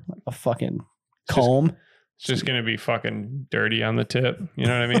to be? Like a fucking just- comb. It's just gonna be fucking dirty on the tip. You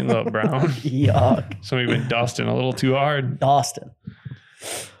know what I mean? A little brown. Yuck. Somebody been dusting a little too hard. Dustin.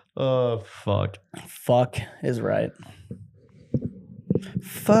 Oh fuck. Fuck is right.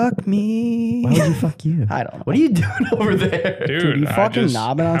 Fuck me. Why would you fuck you? I don't know. What are you doing over there? Dude, you I fucking just,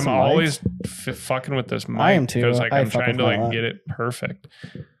 knobbing on I'm some always fucking with this mic. I am too. Because like I I'm fuck trying with to mine a like lot. get it perfect.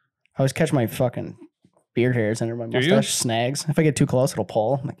 I always catch my fucking beard hairs under my Do you? mustache snags. If I get too close, it'll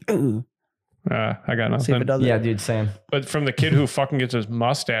pull. I'm like, ooh. I got See if nothing. it does Yeah, it. dude, same. But from the kid who fucking gets his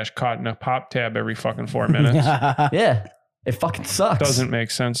mustache caught in a pop tab every fucking 4 minutes, Yeah. It fucking sucks. doesn't make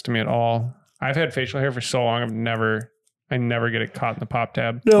sense to me at all. I've had facial hair for so long. I never get it caught in the pop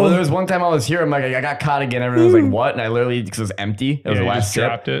tab. Well, there was one time I was here. I'm like, I got caught again. Everyone was like, "What?" And I literally, because it was empty. It was Yeah, the you last just sip,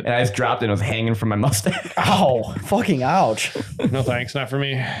 dropped it. and I just dropped it. and It was hanging from my mustache. Ow. Fucking ouch. No thanks, not for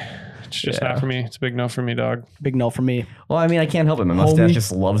me. It's just Yeah. not for me. It's a big no for me, dog. Big no for me. Well, I mean, I can't help it. My mustache Homie.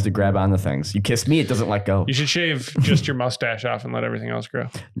 just loves to grab onto things. You kiss me, it doesn't let go. You should shave just your mustache off and let everything else grow.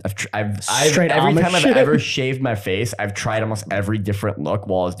 I've Straight every Amish time I've shit. ever shaved my face, I've tried almost every different look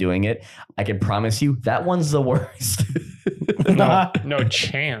while I was doing it. I can promise you that one's the worst. No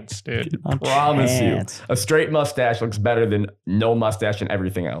chance, dude. promise Chance. you. A straight mustache looks better than no mustache and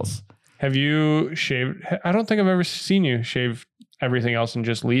everything else. Have you shaved? I don't think I've ever seen you shave everything else and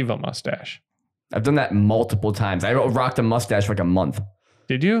just leave a mustache. I've done that multiple times. I rocked a mustache for like a month.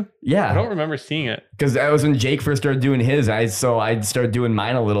 Did you? I Yeah, don't remember seeing it. because I was when Jake first started doing his. I started doing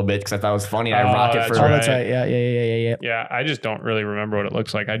mine a little bit because I thought it was funny. I Oh, rock it that's for. Oh, right. that's right. Yeah. Yeah, I just don't really remember what it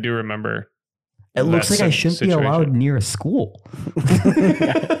looks like. I do remember. It looks that like I shouldn't be allowed situation. near a school.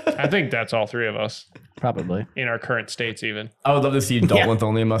 I think that's all three of us Probably. in our current states, even. I would love to see Dalton Yeah. with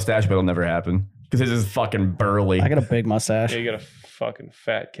only a mustache, but it'll never happen because his is fucking burly. I got a big mustache. Yeah, you got a fucking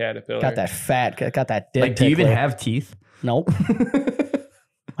fat caterpillar. Got that fat. Got that dick. Like, do you even tickler. have teeth? Nope.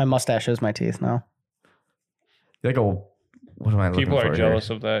 My mustache is my teeth now. Like a what am I looking People for are here? jealous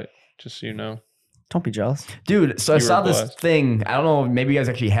of that. Just so you know. Don't be jealous. Dude, so I You were saw this blessed. thing. I don't know, maybe you guys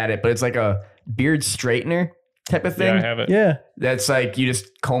actually had it, but it's like a beard straightener type of Yeah, thing. I have it. Yeah. That's like you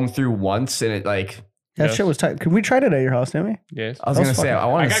just comb through once and it like That Yes. shit was tight. Could we tried it at your house, didn't we? Yes. I was That gonna was say I I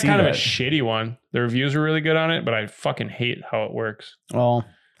want to got see kind of that. a shitty one. The reviews are really good on it, but I fucking hate how it works. Oh, I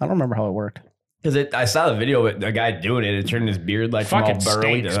don't remember how it worked. Because I saw the video of a guy doing it. It turned his beard like from all Fucking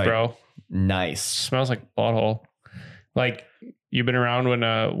burly stinks, to like, bro. nice. Smells like butthole. Like you've been around when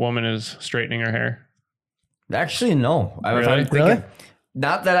a woman is straightening her hair. Actually, no. If Really? I'm thinking, Really?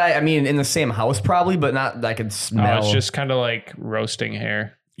 Not that I mean, in the same house probably, but not that I could smell. It's just kind of like roasting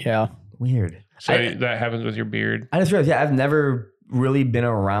hair. Yeah. weird. So I- that happens with your beard. I just realized, yeah, I've never really been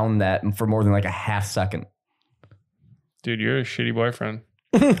around that for more than like a half second. Dude, you're a shitty boyfriend.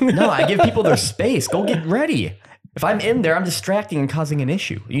 No, I give people their space. Go get ready. If I'm in there, I'm distracting and causing an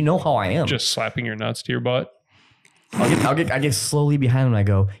issue. You know how I am. Just slapping your nuts to your butt. I get slowly behind them and I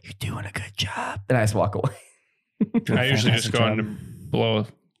go, "You're doing a good job," and I just walk away. I usually just fantastic go job. into blow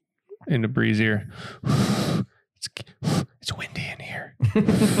into breezier. It's windy in here.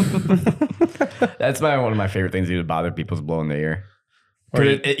 That's one of my favorite things to do to bother people is blowing their ear. Or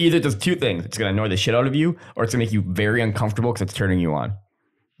Because it either does two things: it's gonna annoy the shit out of you, or it's gonna make you very uncomfortable because it's turning you on.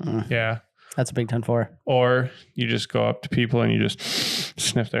 Yeah. That's a big 10-4. Or you just go up to people and you just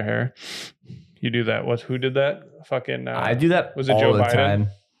sniff their hair. You do that. Who did that? Fucking. I do that was it all Joe the Biden? time.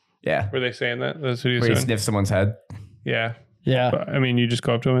 Yeah, Were they saying that? That's what he was where you doing. sniff someone's head. Yeah. Yeah. But, I mean, you just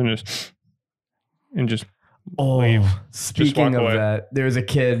go up to him and just Oh, leave. speaking walk of away. that, there was a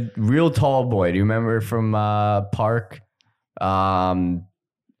kid, real tall boy. Do you remember from Park? Ryan,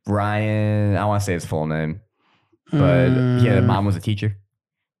 I want to say his full name, but yeah, Mm. mom was a teacher.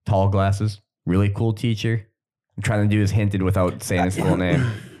 tall glasses, really cool teacher. I'm trying to do his hinted without saying his full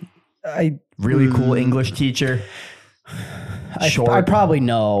name. Really cool English teacher. Short. I probably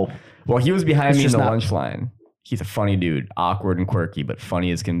know. Well, he was behind It's me in just the not- lunch line. He's a funny dude, awkward and quirky, but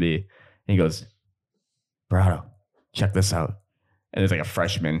funny as can be. And he goes, Brado, check this out. And there's like a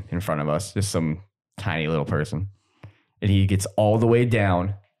freshman in front of us, just some tiny little person. And he gets all the way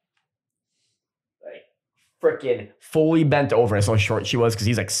down, like freaking fully bent over. That's how short she was because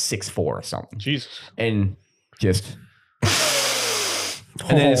he's like 6'4" or something. Jesus. And just,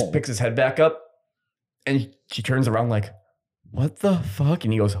 and then just picks his head back up. And she turns around like, what the fuck?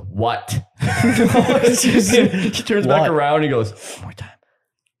 And he goes, what? She turns back around and he goes, one more time.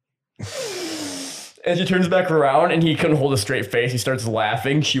 And she turns back around and he couldn't hold a straight face. He starts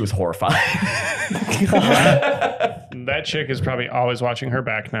laughing. She was horrified. That chick is probably always watching her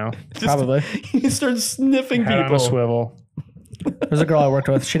back now. Probably. He starts sniffing Head on people. a swivel. There's a girl I worked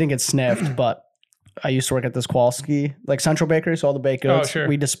with. She didn't get sniffed, but I used to work at this Kowalski, like Central Bakery, so all the baked goods sure.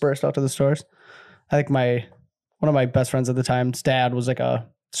 we dispersed out to the stores. I think one of my best friends at the time's dad was like a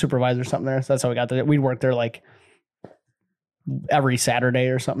supervisor or something there. So that's how we got there. We'd work there like every Saturday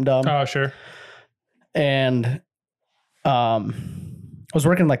or something dumb. Oh, sure. And I was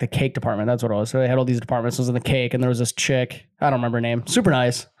working in like the cake department. That's what it was. So they had all these departments. I was in the cake, and there was this chick. I don't remember her name. Super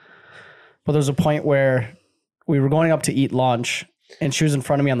nice. But there was a point where we were going up to eat lunch, and she was in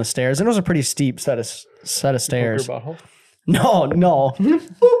front of me on the stairs. And it was a pretty steep set of stairs. No.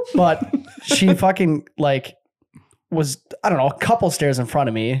 But she fucking like was, I don't know, a couple stairs in front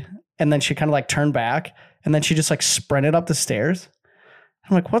of me. And then she kind of like turned back, and then she just like sprinted up the stairs.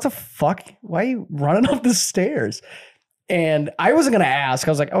 I'm like, what the fuck? Why are you running up the stairs? And I wasn't going to ask.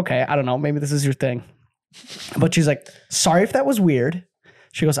 I was like, okay, I don't know. Maybe this is your thing. But she's like, sorry if that was weird.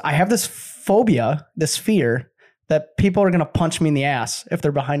 She goes, I have this phobia, this fear that people are going to punch me in the ass if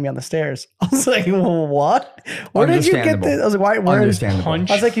they're behind me on the stairs. I was like, well, what? Where did you get this? I was like, why? Where is Understandable.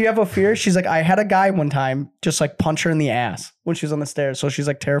 Punch. I was like, you have a fear? She's like, I had a guy one time just like punch her in the ass when she was on the stairs. So she's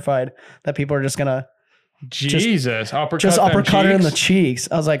like terrified that people are just going to Jesus. Uppercut just them uppercut her in the cheeks? cheeks.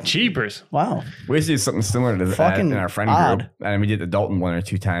 I was like, Jeepers. wow. We used to do something similar to that Fucking in our friend odd. group. And we did the Dalton one or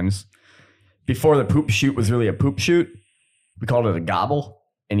two times. Before the poop shoot was really a poop shoot, we called it a gobble.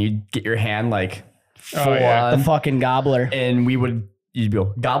 And you'd get your hand like full yeah. The on. fucking gobbler. And you'd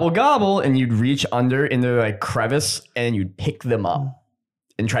go gobble, gobble. And you'd reach under in their like crevice and you'd pick them up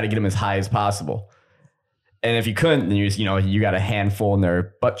and try to get them as high as possible. And if you couldn't, then you got a handful in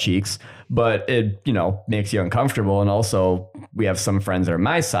their butt cheeks, but it, makes you uncomfortable. And also we have some friends that are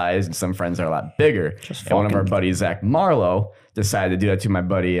my size and some friends that are a lot bigger. And one of our buddies, Zach Marlowe, decided to do that to my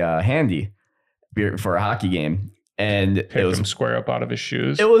buddy, Handy for a hockey game. And Pick it was him square up out of his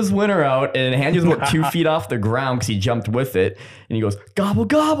shoes. it was winter out, and Handy was about 2 feet off the ground because he jumped with it, and he goes gobble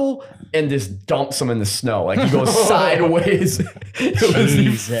gobble, and just dumps him in the snow. Like he goes sideways. It was the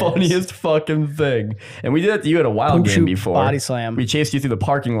Jesus. funniest fucking thing. And we did that to you at a wild Poop game shoot, before. body slam. We chased you through the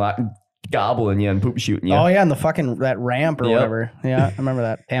parking lot, and gobbling you and poop shooting you. Oh yeah, and the fucking that ramp or Yep. whatever. Yeah, I remember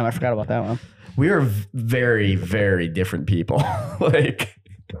that. Damn, I forgot about that one. We are very, very different people. Like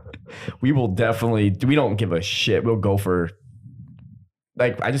we will definitely. We don't give a shit. We'll go for.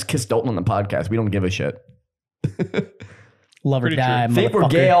 Like I just kissed Dalton on the podcast. We don't give a shit. Love or Pretty die, true. Think we're motherfucker.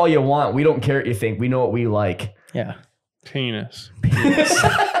 gay all you want. We don't care what you think. We know what we like. Yeah, Penis.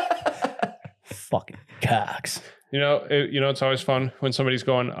 fucking cocks. It's always fun when somebody's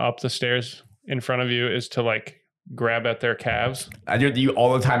going up the stairs in front of you is to like grab at their calves, I do it to you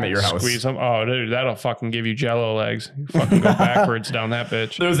all the time at your house. squeeze them. Oh, dude, that'll fucking give you jello legs. You fucking go backwards down that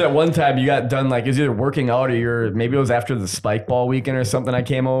bitch. There was that one time you got done, like, it was either working out or maybe it was after the spike ball weekend or something. I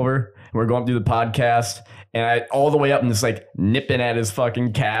came over and we're going through the podcast and I all the way up and just like nipping at his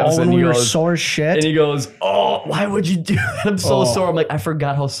fucking calves. Oh, when and we he were goes, sore as shit. and he goes, oh, why would you do that? I'm so Oh. sore. I'm like, I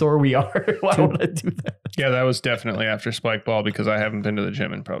forgot how sore we are. Why would I do that? Yeah, that was definitely after spike ball because I haven't been to the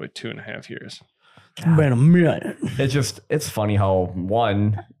gym in probably 2.5 years. Been a minute. It's funny how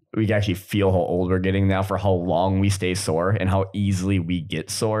we can actually feel how old we're getting now for how long we stay sore and how easily we get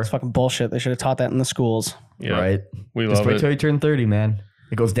sore. It's fucking bullshit. They should have taught that in the schools. Yeah, Right? we Just love wait it. till you turn 30, man.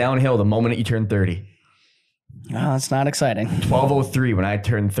 It goes downhill the moment you turn 30. Oh, that's not exciting. 12:03 when I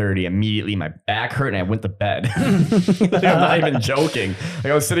turned 30, immediately my back hurt and I went to bed. I'm not even joking. Like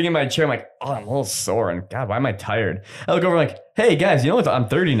I was sitting in my chair, I'm like, oh, I'm a little sore. And God, why am I tired? I look over like, hey guys, you know what? I'm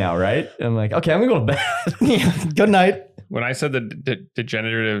 30 now, right? And I'm like, okay, I'm gonna go to bed. Good night. When I said the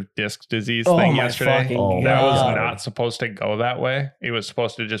degenerative disc disease Oh thing my yesterday, fucking that was God. not supposed to go that way. It was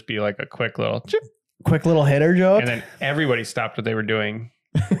supposed to just be like a quick little chip, Quick little hitter joke. and then everybody stopped what they were doing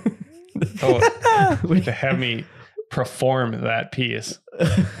to have me perform that piece.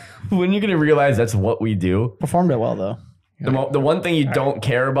 when you're gonna realize that's what we do. Performed it well though. The one thing you don't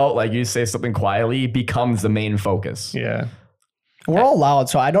care about, like you say something quietly, becomes the main focus. Yeah. We're all loud,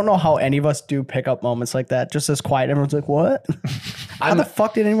 so I don't know how any of us do pick up moments like that. Just as quiet, everyone's like, "What? How the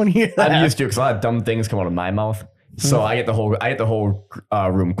fuck did anyone hear that?" I'm used to it because a lot of dumb things come out of my mouth, so I get the whole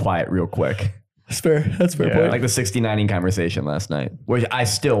room quiet real quick. That's fair. That's fair Yeah. point. Like the 69ing conversation last night, which I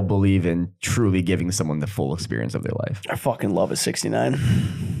still believe in truly giving someone the full experience of their life. I fucking love a 69.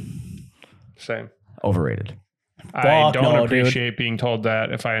 Same. Overrated. I Fuck don't no, dude. appreciate being told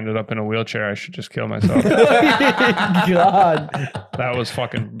that if I ended up in a wheelchair, I should just kill myself. God, That was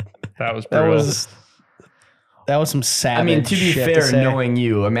fucking. That was that brutal. was some savage. I mean, to be shit fair, say. knowing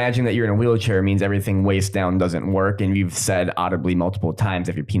you, imagine that you're in a wheelchair means everything waist down doesn't work, and you've said audibly multiple times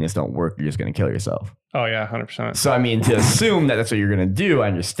if your penis don't work, you're just gonna kill yourself. Oh yeah, 100%. So I mean, to assume that that's what you're gonna do, I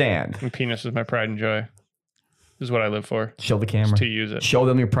understand. And penis is my pride and joy. This is what I live for. Show the camera. To use it. Show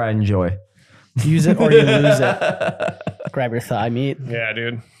them your pride and joy. use it or you lose it. Grab your thigh meat. Yeah,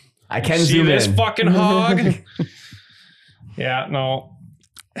 dude. I can See zoom this in. fucking hog? Yeah, no.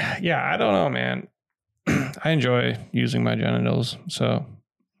 Yeah, I don't know, man. I enjoy using my genitals. So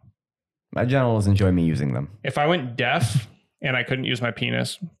My genitals enjoy me using them. if I went deaf and I couldn't use my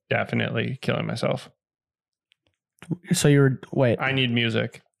penis, definitely killing myself. So you're wait. I need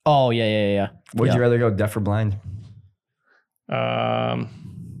music. Oh yeah. Would Yeah. you rather go deaf or blind?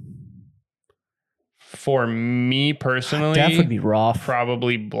 For me personally, Death would be rough.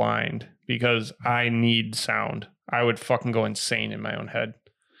 probably blind because I need sound. I would fucking go insane in my own head.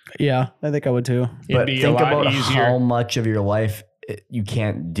 Yeah, I think I would too. It'd But be a think lot about easier. how much of your life you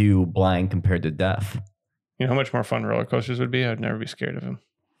can't do blind compared to deaf. You know how much more fun roller coasters would be? I'd never be scared of them.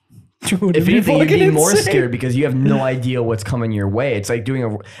 Dude, If it'd anything, you'd be fucking more insane. scared because you have no idea what's coming your way. It's like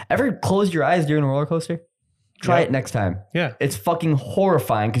doing ever close your eyes during a roller coaster? Try Yep. it next time. Yeah. It's fucking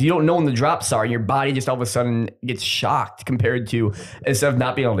horrifying because you don't know when the drops are and your body just all of a sudden gets shocked compared to instead of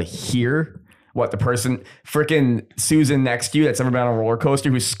not being able to hear what the person freaking Susan next to you that's ever been on a roller coaster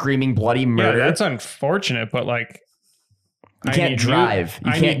who's screaming bloody murder. Yeah, that's unfortunate, but like you I can't need drive.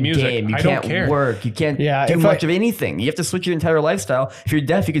 You I can't need music. game. You I can't don't care. work. You can't Yeah, do if much I- of anything. You have to switch your entire lifestyle. If you're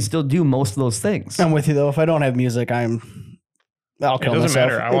deaf, you can still do most of those things. I'm with you though. If I don't have music, I'll kill doesn't myself.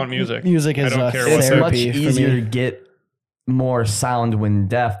 matter. I want music. Music I is don't a care what It's the- much therapy for easier to me. get more sound when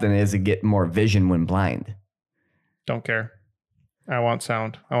deaf than it is to get more vision when blind. Don't care. I want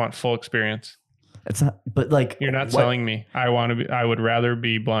sound. I want full experience. It's not, but like, You're not what, selling me. I want to be. I would rather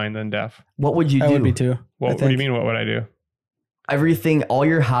be blind than deaf. What would you do? I would be too. What do you mean? What would I do? Everything, all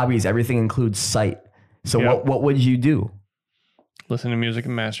your hobbies, everything includes sight. So Yep. what would you do? Listen to music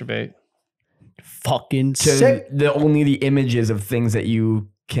and masturbate. Fucking To sick. only the images of things that you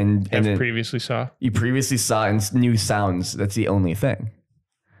can and I've then previously saw. you previously saw and new sounds. That's the only thing.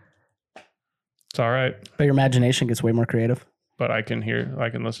 It's all right, But your imagination gets way more creative. but I can hear. I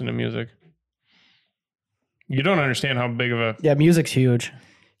can listen to music. You don't understand how big of a Yeah, music's huge.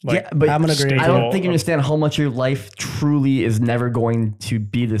 like. yeah, but I'm gonna agree. staple I don't think you of- understand how much your life truly is never going to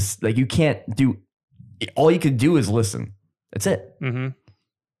be this. Like you can't do. All you could do is listen. That's it. Mm-hmm.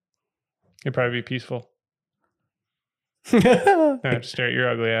 It'd probably be peaceful. yeah, I have to stare at your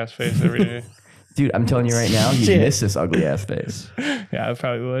ugly ass face every day. Dude, I'm telling you right now, you Shit. miss this ugly ass face. Yeah, I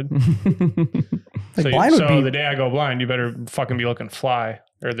probably would. Like so blind would be- the day I go blind, you better fucking be looking fly.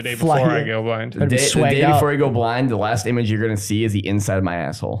 Or the day Fly, before I yeah. go blind. The Better be day, swagged out. before you go blind, the last image you're gonna see is the inside of my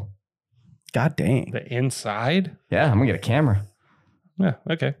asshole. God dang. The inside? Yeah, I'm gonna get a camera. Yeah,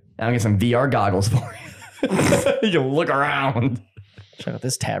 okay. And I'm gonna get some VR goggles for you. You can look around. Check out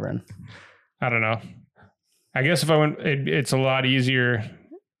this tavern. I don't know. I guess if I went, it's a lot easier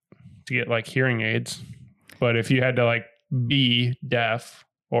to get like hearing aids. But if you had to like be deaf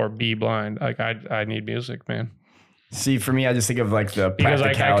or be blind, like I need music, man. See, for me, I just think of like the Because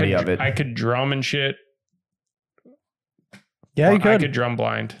like practicality of it. I could drum and shit. Yeah, you I could. could drum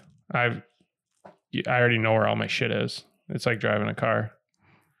blind. I already know where all my shit is. It's like driving a car.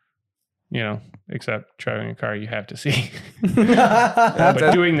 You know, except driving a car, you have to see.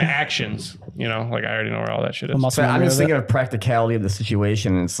 But doing the actions, you know, like I already know where all that shit The is. muscle So I'm memory just of it. thinking of practicality of the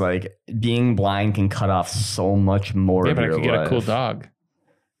situation. It's like being blind can cut off so much more Yeah, of but I your could get life. a cool dog.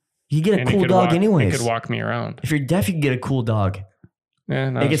 You get a And it cool could dog walk, anyways. It could walk me around. If you're deaf, you can get a cool dog.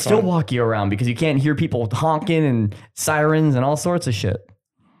 Yeah, It can still walk you around because you can't hear people honking and sirens and all sorts of shit.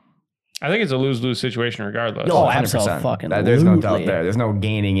 I think it's a lose-lose situation regardless. Oh, 100%. abso-fucking-lutely. There's no doubt there. There's no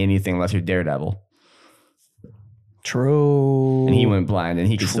gaining anything unless you're Daredevil. True. And he went blind and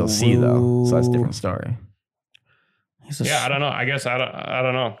he can still see though. So that's a different story. He's a Yeah, I don't know. I guess I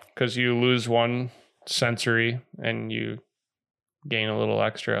don't know because you lose one sensory and you gain a little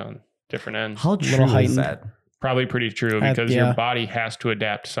extra on different ends. How Little true is heightened. that? Probably pretty true because yeah. your body has to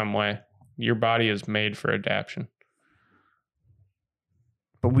adapt some way. Your body is made for adaptation.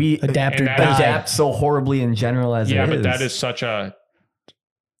 But we Adapt or and that die. is- adapt so horribly in general as Yeah, it is. but that is such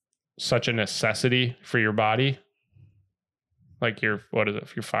a necessity for your body. Like your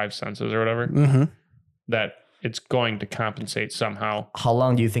your five senses or whatever, Mm-hmm. that it's going to compensate somehow. How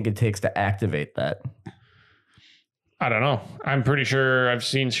long do you think it takes to activate that? I don't know. I'm pretty sure I've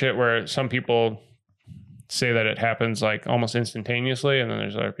seen shit where some people say that it happens like almost instantaneously, and then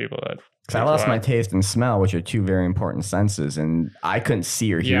there's other people that. Because I takes a lost my while. taste and smell, which are two very important senses, and I couldn't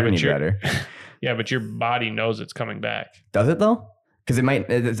see or hear but any you're- better. Yeah, but your body knows it's coming back. Does it though? Because it might,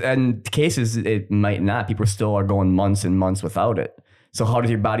 in cases it might not. People still are going months and months without it. So how does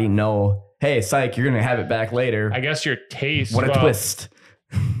your body know? Hey, psych, you're gonna have it back later. I guess your taste. What a twist!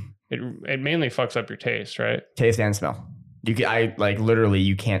 It mainly fucks up your taste, right? Taste and smell. Literally,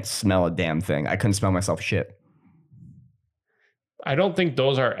 you can't smell a damn thing. I couldn't smell myself shit. I don't think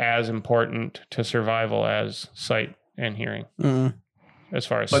those are as important to survival as sight and hearing, Mm. as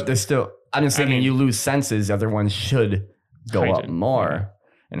far as. But there's still. I'm just thinking, mean- you lose senses. Other ones should go up Heighten, more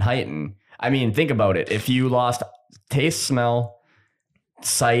and heighten. I mean, think about it. If you lost taste, smell,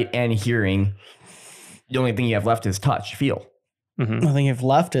 sight, and hearing, the only thing you have left is touch, feel. Mhm. The thing you've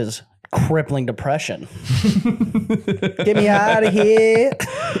left is crippling depression. Get me out of here.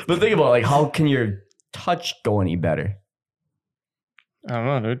 But think about how can your touch go any better? I don't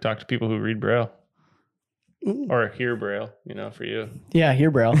know, dude. Talk to people who read Braille Mm. or hear Braille. For you, Yeah, here,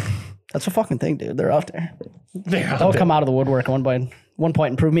 bro. That's a fucking thing, dude. They're out there. they're They'll come out of the woodwork at one point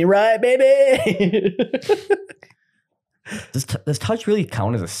and prove me right, baby. Does touch really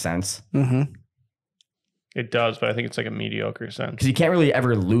count as a sense? Mm-hmm. It does, but I think it's like a mediocre sense. Because you can't really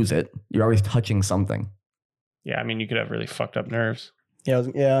ever lose it. You're always touching something. Yeah, I mean, you could have really fucked up nerves. Yeah,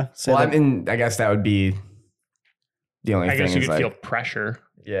 yeah. Say Well, that. I guess that would be the only I thing. guess you is could feel pressure,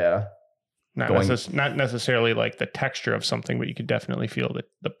 yeah. not Going- not necessarily like the texture of something, but you could definitely feel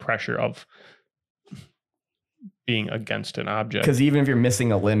the pressure of being against an object. Because even if you're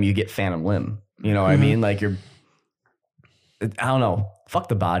missing a limb, you get phantom limb. You know what I Mhm. mean? I don't know. Fuck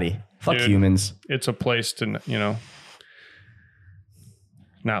the body. Fuck Dude. humans. It's a place to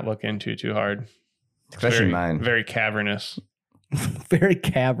not look into too hard. It's Especially very, mine. very cavernous. Very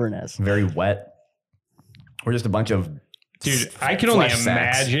cavernous. Very wet. We're just a bunch of Dude, I can only flesh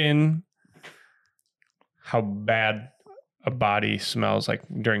sacks. imagine how bad a body smells like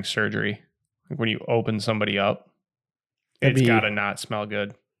during surgery. Like when you open somebody up, It'd it's be- got to not smell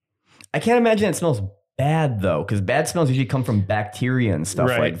good. I can't imagine it smells bad though, because bad smells usually come from bacteria and stuff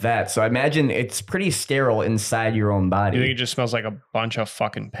Right. like that. So I imagine it's pretty sterile inside your own You think body. it just smells like a bunch of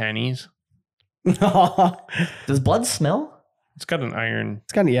fucking pennies? Does blood smell? It's got an iron.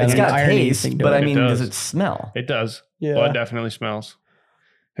 It's kind of It's an got irony taste, thing to but it. I mean, does does. it smell? It does. Yeah. Blood definitely smells.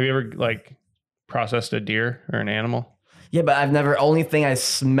 Have you ever processed a deer or an animal? Yeah, but I've never. Only thing I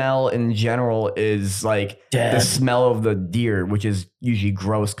smell in general is the Dead. smell of the deer, which is usually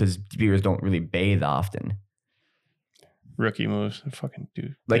gross because deers don't really bathe often. Rookie moves. Fucking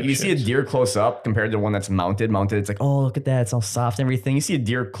dude. Like you see a deer close up compared to one that's mounted. Mounted, it's like, oh, look at that, it's all soft and everything. You see a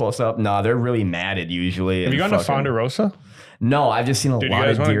deer close up, nah, they're really matted usually. Have you and gone to fucking- Ponderosa? No, I've just seen a Dude, you lot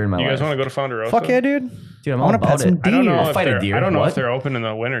guys of deer in my want life. to go to Ponderosa? Fuck yeah, dude. Dude, I'm I all want to pet about some it. I don't know. deer. If fight a they're- deer. I don't know What? if they're open in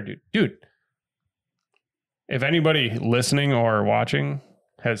the winter, dude. Dude, if anybody listening or watching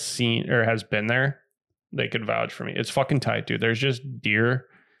has seen or has been there, they could vouch for me. It's fucking tight, dude. There's just deer.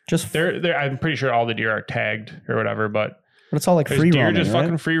 Just They're I'm pretty sure all the deer are tagged or whatever, but it's all like there's free deer roaming, just right?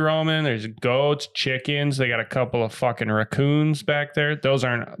 fucking free roaming. There's goats, chickens. They got a couple of fucking raccoons back there. Those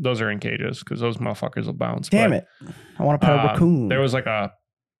are in cages because those motherfuckers will bounce. Damn it! I want to pet a raccoon. There was like a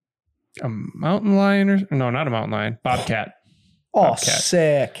mountain lion or no, not a mountain lion, bobcat. oh, bobcat.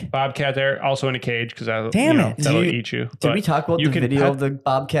 sick. Bobcat there, also in a cage because Damn it. that'll Did you- eat you. Did But we talk about you the can video pet- of the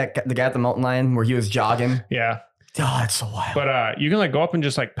bobcat, the guy at the mountain lion where he was jogging? Yeah, Oh, that's so wild. but you can go up and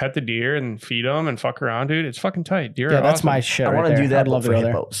just pet the deer and feed them and fuck around, dude. It's fucking tight. Deer Yeah, are that's awesome. my shit. I right want to there. do that I'd love but to for go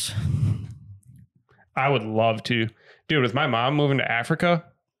there. hippos. I would love to, dude. With my mom moving to Africa,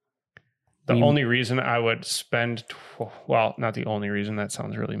 the You- only reason I would spend, well, not the only reason. That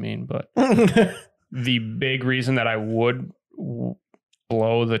sounds really mean, but the big reason that I would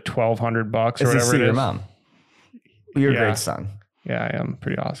blow the $1,200 or Is to whatever see it your is. mom. You're a Yeah. great son. Yeah, I am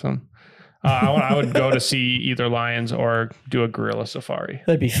pretty awesome. I would go to see either lions or do a gorilla safari.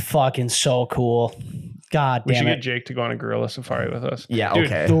 That'd be fucking so cool. God We should damn get it. Jake to go on a gorilla safari with us. Yeah, Dude,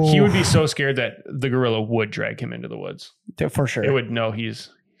 okay. He would be so scared that the gorilla would drag him into the woods. For sure. It would know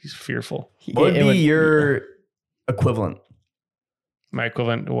he's fearful. What would It be your equivalent? My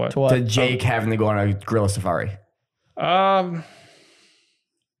equivalent to what? To what? To Jake having to go on a gorilla safari. I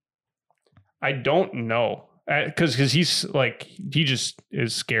don't know. Because he's like, he just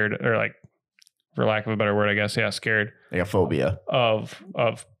is scared, or like, for lack of a better word, I guess, scared Like a phobia. of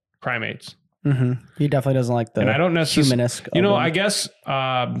primates. Mm-hmm. He definitely doesn't like the And I don't necessarily, humanist. you know, of them. I guess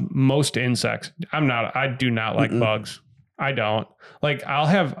most insects. I do not like bugs. I don't. Like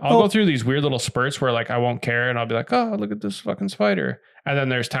I'll go through these weird little spurts where like I won't care and I'll be like, oh, look at this fucking spider. And then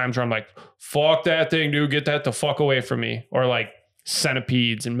there's times where I'm like, fuck that thing, dude, get that the fuck away from me. Or like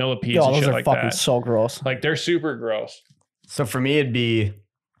centipedes and millipedes Yo, and those shit are like fucking that. so gross. Like they're super gross. So for me, it'd be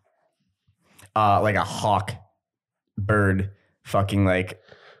like a hawk bird fucking like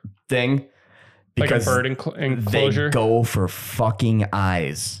thing. Like a Because bird enclosure. they go for fucking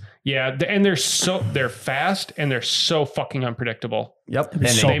eyes. Yeah, and they're fast and they're so fucking unpredictable. Yep. be And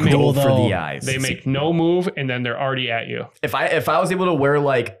so they cool, go for though. the eyes. They make no move and then they're already at you. If I was able to wear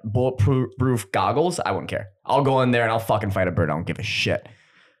like bulletproof goggles, I wouldn't care. I'll go in there and I'll fucking fight a bird. I don't give a shit.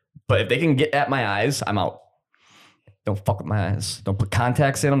 But if they can get at my eyes, I'm out. Don't fuck with my eyes. Don't put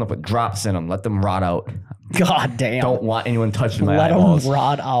contacts in them. Don't put drops in them. Let them rot out. God damn. Don't want anyone touching my Let eyeballs. them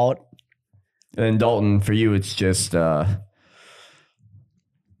rot out. And then Dalton, for you, it's just what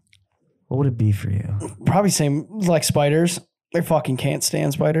would it be for you? Probably same like spiders. They fucking can't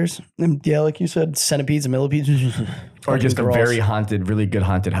stand spiders. And yeah, like you said, centipedes and millipedes. Or Fucking just gross. a very haunted, really good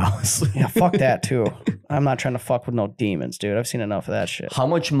haunted house. Yeah, fuck that too. I'm not trying to fuck with no demons, dude. I've seen enough of that shit. How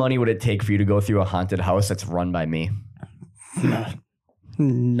much money would it take for you to go through a haunted house that's run by me?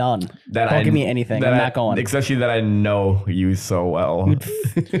 None. That Don't give me anything. I'm not going. Especially that I know you so well.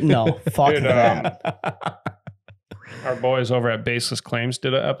 No, fuck Dude, that. Our boys over at Baseless Claims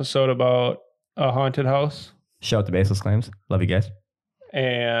did an episode about a haunted house. Shout out to Baseless Claims. Love you guys.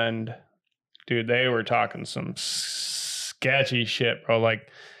 And dude, they were talking some sketchy shit, bro. Like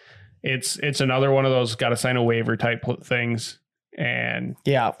it's another one of those got to sign a waiver type things. And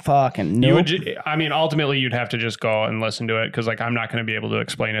Yeah, fucking you nope. would, ultimately you'd have to just go and listen to it because like I'm not going to be able to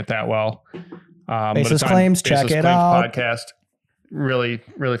explain it that well. But Baseless it's on Claims, check Baseless it Claims out. Podcast. Really,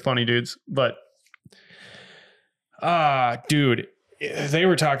 really funny dudes. But dude, they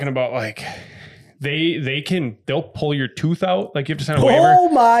were talking about like they'll pull your tooth out. Like you have to sign a waiver. Oh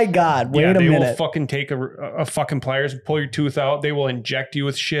my God. Wait a they will minute. fucking take a fucking pliers and pull your tooth out. They will inject you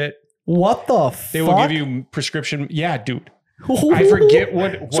with shit. What the fuck? They will give you prescription. Yeah, dude. I forget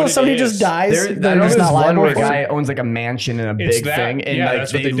what So it if somebody is. just dies, I they're know just there's not one liable where a for it? guy owns like a mansion and a It's big that. thing, and Yeah, like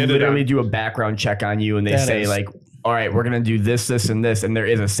that's what they they did it literally on. do a background check on you, and they That say is- like, "All right, we're gonna do this, this, and this," and there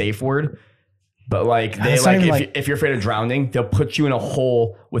is a safe word. But like they That's not like even if you're afraid of drowning, they'll put you in a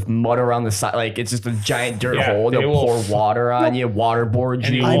hole with mud around the side. Like it's just a giant dirt Yeah, hole. they They'll will pour water on you, waterboard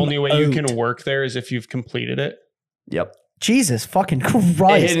And you. the only way you out. can work there is if you've completed it. Yep. Jesus fucking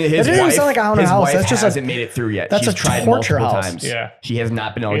Christ. And That doesn't even sound like a haunted his house. wife That's just hasn't a made it through yet. that's She's a tried torture multiple house. times. Yeah. She has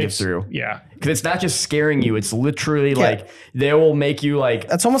not been able to get It's- through. Yeah. Because it's not just scaring you; it's literally like they will make you like.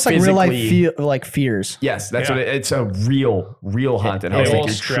 that's almost like real life physically- like fears. Yes, that's Yeah. what it's a real haunted house. They Like will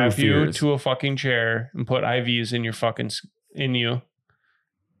your true strap you fears. to a fucking chair and put IVs in your fucking in you.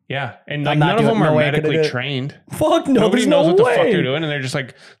 Yeah, and I'm like not none of doing- them no are way I could do medically it. trained. Fuck no, Nobody there's knows no what the way. fuck they're doing, and they're just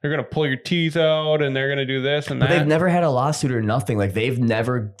like they're gonna pull your teeth out, and they're gonna do this and But that. they've never had a lawsuit or nothing. Like they've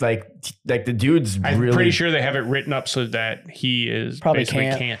never like the dude's I'm really. pretty sure they have it written up so that he is Probably basically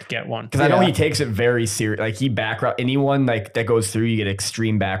can't. can't get one. Because I know Yeah. he takes it very serious. Like he background anyone like that goes through, you get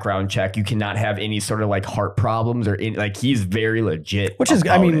extreme background check. You cannot have any sort of like heart problems or any, like he's very legit. Which is,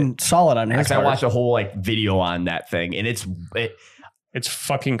 I about mean, it. solid on his 'Cause I part. watched a whole like video on that thing, and It's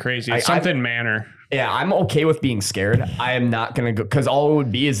fucking crazy. It's I- something manner. yeah, I'm okay with being scared. I am not gonna go because all it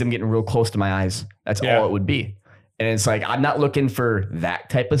would be is them getting real close to my eyes. That's Yeah. all it would be. And it's like I'm not looking for that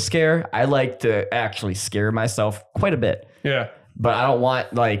type of scare. I like to actually scare myself quite a bit, Yeah, but I don't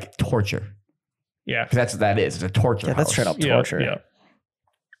want like torture yeah, because that's what that is. It's a torture. Yeah, that's house. straight up yeah, torture. yeah.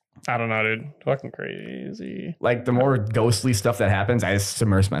 I don't know, dude. Fucking crazy. Like the more ghostly stuff that happens, I just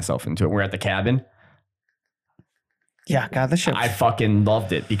immerse myself into it. We're at the cabin. Yeah, God, this shit. I fucking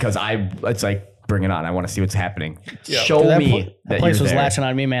loved it because it's like bring it on. I want to see what's happening. Yeah. Show that me pl- that that place you're was there. latching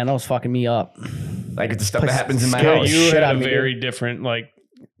on me, man. That was fucking me up. Like it's the stuff that place happens in my scared Yeah, house. you shit had out a of me, very different, like,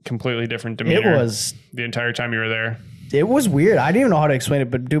 completely different demeanor. The entire time you were there. It was weird. I didn't even know how to explain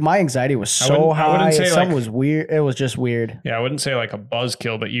it, but dude, my anxiety was so wouldn't- I wouldn't high. say, Something like- was weird. It was just weird. Yeah, I wouldn't say like a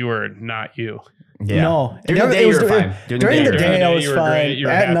buzzkill, but you were not you. Yeah. No, During the day, it was you were during- fine. during the During day, I was you were fine. great. You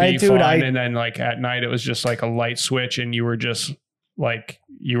were At happy, night, dude, fun, I and then like at night, it was just like a light switch, and you were just like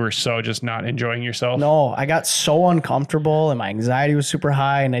you were so just not enjoying yourself? No, I got so uncomfortable and my anxiety was super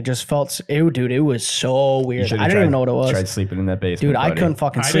high and I just felt, dude, it was so You weird. should've I didn't even know what it was. Tried sleeping in that basement, Dude, I buddy. couldn't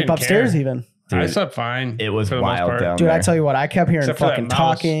fucking I sleep didn't upstairs care. even. I Dude, slept fine. It was for the most wild part. down Dude, there. I tell you what, I kept hearing Except for that fucking mouse.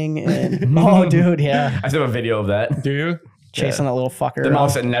 talking and oh, dude, yeah, I still have a video of that. Do you? chasing that little fucker. The around.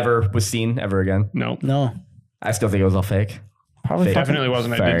 mouse that never was seen ever again. No. No, I still think it was all fake. probably Fake. fucking, Definitely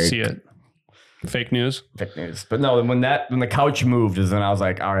wasn't. I didn't Fake. see it. Fake news. Fake news. But no, when the couch moved is when I was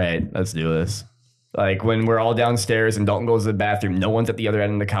like, all right, let's do this. Like when we're all downstairs and Dalton goes to the bathroom, no one's at the other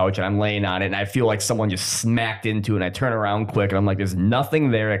end of the couch and I'm laying on it and I feel like someone just smacked into it and I turn around quick and I'm like, there's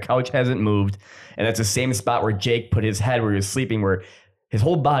nothing there. The couch hasn't moved. And that's the same spot where Jake put his head where he was sleeping, where his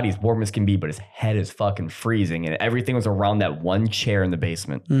whole body's warm as can be, but his head is fucking freezing. And everything was around that one chair in the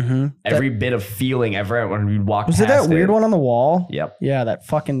basement. Mm-hmm. Every bit of feeling ever when we walked Was it past that weird one on the wall? Yep. Yeah, that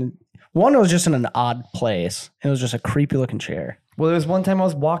fucking one was just in an odd place. It was just a creepy looking chair. Well, there was one time I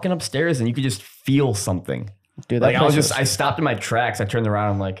was walking upstairs and you could just feel something. Dude, that Like place I stopped in my tracks. I turned around.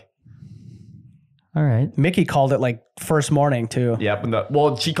 I'm like, all right. Mickey called it like first morning too. Yep.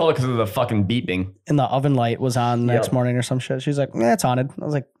 Well, she called it because of the fucking beeping. And the oven light was on the next Yep. morning or some shit. She's like, yeah, it's haunted. I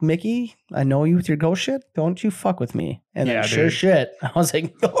was like, Mickey, I know you with your ghost shit. Don't you fuck with me. And then Yeah, sure dude. shit. I was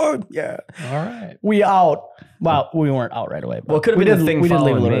like, oh yeah. All right. We out. Well, we weren't out right away. But Well, it could've we been the did, thing we did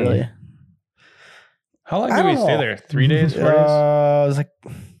leave a following little me. early. How long I did we don't stay know. there? 3 days, 4 days? It was like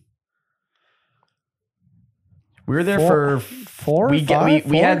We were there Four- for four, we five,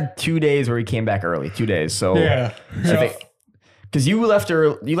 we four? had 2 days where we came back early. 2 days. So because you left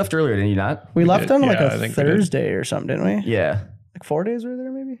earlier, didn't you not? we left did. on like Yeah, I a think we did. Thursday or something, didn't we? Yeah. Like 4 days we were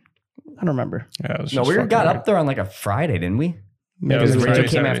there, maybe. I don't remember. Yeah, it was No, just we fucking got weird. up there on like a Friday, didn't we? Yeah, it Maybe was Because it Friday,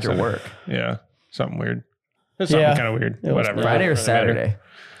 Rachel came Saturday, after Sunday. work. Yeah, something weird. It's something Yeah, kind of weird. it was Whatever. weird. Friday or Doesn't matter. Saturday.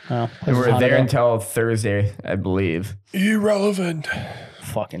 Oh, And we were haunted there though. until Thursday, I believe. Irrelevant.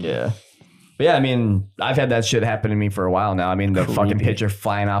 Fucking Yeah. But yeah, I mean, I've had that shit happen to me for a while now. I mean, the fucking Creepy. picture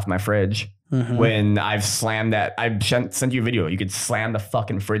flying off my fridge. Mhm. When I've slammed that, I sent you a video. You could slam the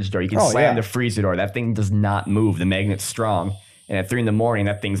fucking fridge door. You can Oh, slam yeah. the freezer door. That thing does not move. The magnet's strong. And at 3 a.m,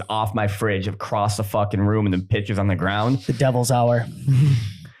 that thing's off my fridge, across the fucking room, and the picture's on the ground. the devil's hour.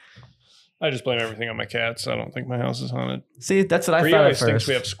 I just blame everything on my cats. I don't think my house is haunted. See, that's what I Bree thought at always thinks first.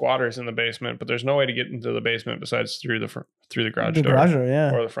 we have squatters in the basement, but there's no way to get into the basement besides through the garage The door garage door,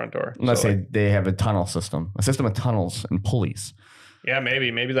 yeah. or the front door. Unless So, like, they have a tunnel system, a system of tunnels and pulleys. yeah,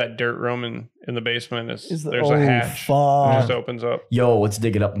 maybe that dirt room in the basement is Is the- there's oh, a hatch fuck. that just opens up. Yo, let's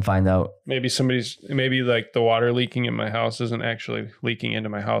dig it up and find out. Maybe like the water leaking in my house isn't actually leaking into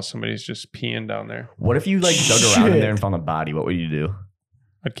my house. Somebody's just peeing down there. What if you like dug around in Shit. there and found a body? What would you do?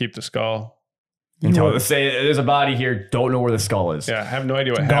 I'd keep the skull. And tell us, say there's a body here. Don't know where the skull is. Yeah, I have no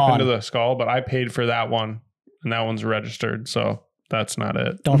idea what It's happened to gone. the skull, but I paid for that one, and that one's registered, so that's not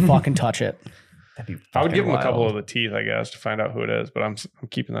it. Don't fucking touch it. That'd be I would give him fucking a couple wild. of the teeth, I guess, to find out who it is. But I'm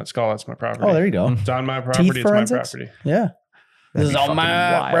keeping that skull. That's my property. Oh, there you go. It's on my property. It's my forensics? property. Yeah. This That'd is be on fucking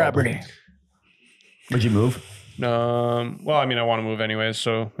my wild. property. Would you move? Well, I mean, I want to move anyways,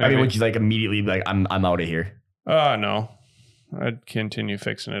 so I mean, maybe. would you like immediately be like, I'm out of here? No. I'd continue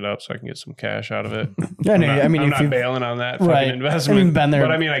fixing it up so I can get some cash out of it. Yeah, no, I mean, I'm if not you bailing on that Right. fucking investment. And you've been there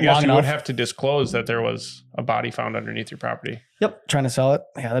but I mean, I guess long you would enough. have to disclose that there was a body found underneath your property. trying to sell it,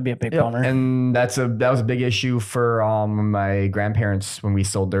 yeah, that'd be a big Yep. bummer. And that was a big issue for my grandparents when we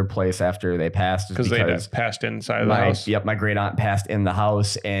sold their place after they passed. is Because they'd have passed inside of the house. my great aunt passed in the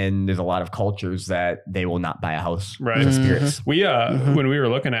house, and there's a lot of cultures that they will not buy a house. Right. The Mhm. spirits. We Mhm. when we were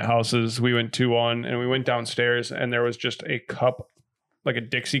looking at houses, we went to one and we went downstairs and there was just a cup, like a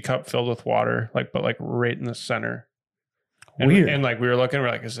Dixie cup filled with water, but right in the center. And, Weird. And like we were looking, we're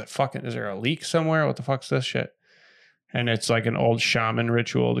like, is there a leak somewhere? What the fuck's this shit? And it's like an old shaman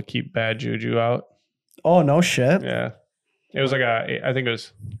ritual to keep bad juju out. Oh, no shit. Yeah. It was like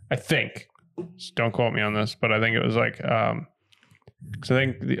I think, don't quote me on this, but I think it was like, because I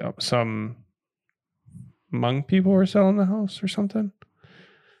think some Hmong people were selling the house or something.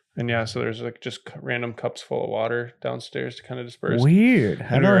 And yeah, so there's like just random cups full of water downstairs to kind of disperse. Weird.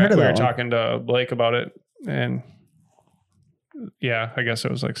 I've And never heard of we that were one. talking to Blake about it, and yeah, I guess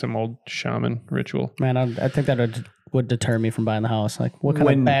it was like some old shaman ritual. Man, I think that would deter me from buying the house. Like, what kind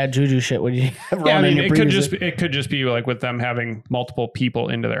When- of bad juju shit would you run Yeah, I in mean, your it could just be like with them having multiple people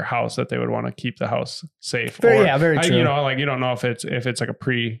into their house that they would want to keep the house safe. Very true. You know, like you don't know if it's like a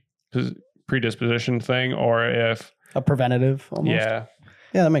predisposition thing or if a preventative almost. yeah.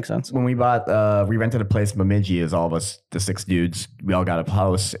 Yeah, that makes sense. When we we rented a place in Bemidji, as all of us, the 6 dudes, we all got a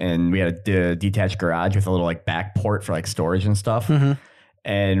house, and we had a detached garage with a little like back port for like storage and stuff. Mhm.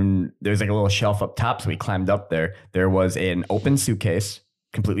 And there's like a little shelf up top. So we climbed up there. There was an open suitcase,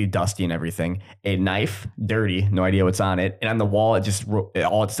 completely dusty and everything. A knife, dirty, no idea what's on it. And on the wall,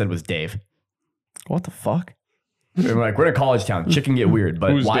 all it said was Dave. What the fuck? And we're like, we're in a college town. Shit can get weird.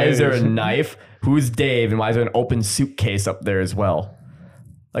 But Who's why is there a Dave? knife? Who's Dave? And why is there an open suitcase up there as well?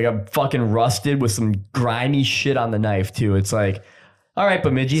 Like I'm fucking rusted with some grimy shit on the knife too. It's like, all right,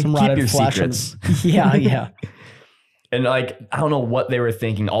 Bemidji, Some keep rotted your flesh and- secrets. Yeah. And like, I don't know what they were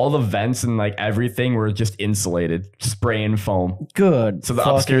thinking. All the vents and like everything were just insulated, spray and foam. Good. So the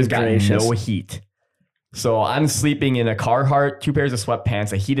fucking upstairs got gracious. no heat. So I'm sleeping in a Carhartt, 2 pairs of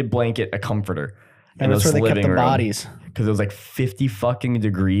sweatpants, a heated blanket, a comforter. And that's where they kept the bodies. Because it was like 50 fucking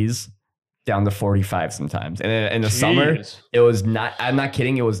degrees down to 45 sometimes. And in the summer, Jeez. it was not, I'm not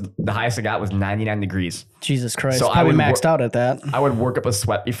kidding. It was the highest I got was 99 degrees. Jesus Christ. So I Probably would maxed out at that. I would work up a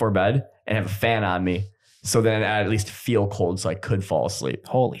sweat before bed and have a fan on me. So then I'd at least feel cold so I could fall asleep.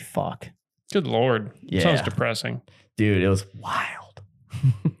 Holy fuck. Good Lord. Yeah. Sounds depressing. Dude, it was wild.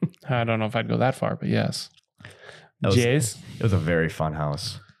 I don't know if I'd go that far, but yes. That was- Jays? It was a very fun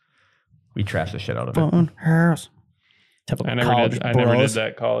house. We trashed the shit out of it. Fun house. Typical I never college did. I never did bros.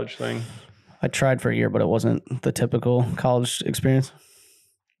 that college thing. I tried for a year, but it wasn't the typical college experience.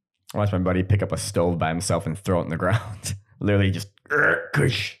 I watched my buddy pick up a stove by himself and throw it in the ground. Literally just,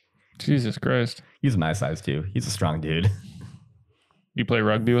 kush. Jesus Christ. He's my size too. He's a strong dude. You play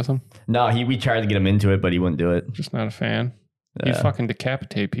rugby with him? No, we tried to get him into it, but he wouldn't do it. Just not a fan. You fucking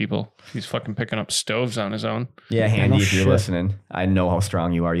decapitate people. He's fucking picking up stoves on his own. Yeah, Handy, no if you're shit. listening, I know how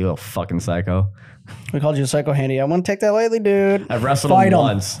strong you are. You little fucking psycho. We called you a psycho handy. I wouldn't take that lightly, dude. I've wrestled Fight him 'em.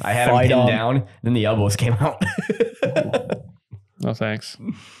 once. I had him Fight pinned 'em. down, then the elbows came out. No thanks.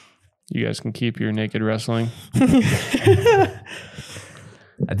 You guys can keep your naked wrestling. I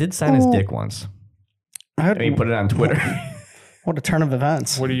did sign his dick once. I I mean, put it on Twitter. What a turn of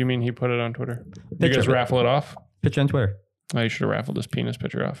events. What do you mean he put it on Twitter? You Picture guys of it. raffle it off? Picture on Twitter. Oh, you should have raffled this penis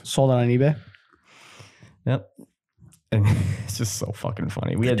picture off. Sold it on eBay. Yep. And it's just so fucking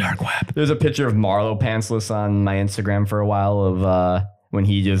funny. We had Dark web. There's a picture of Marlo pantsless on my Instagram for a while of when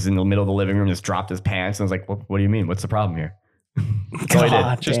he just in the middle of the living room just dropped his pants and was like, what do you mean? What's the problem here? That's all he did.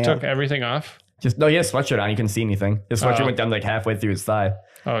 God Just damn. took everything off? Just no, he had a sweatshirt on. You couldn't see anything. His sweatshirt Oh. went down like halfway through his thigh.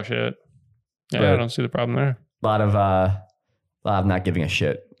 Oh, shit. Yeah, But- I don't see the problem there. A lot of not giving a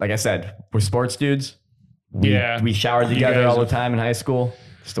shit. Like I said, we're sports dudes. We showered You together guys all the have- time in high school.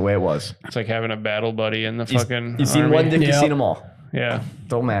 Just the way it was. It's like having a battle buddy in the You- fucking You seen army. one dick, you Yep. seen them all. Yeah,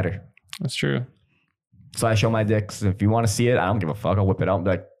 Don't matter. that's true. So I show my dicks. If you want to see it, I don't give a fuck. I'll whip it out and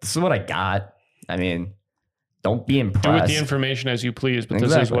be like, this is what I got. I mean, don't be Do with impressed. the information as you please, but this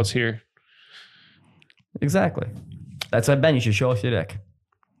is Exactly. what's here. Exactly. That's what Ben, you should show us your dick.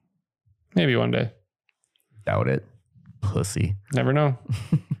 Maybe one day. Doubt it. Pussy. Never know.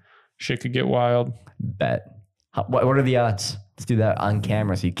 Shit could get wild. Bet. What are the odds? Let's do that on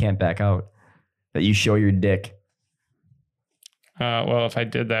camera so you can't back out. That you show your dick. Well, if I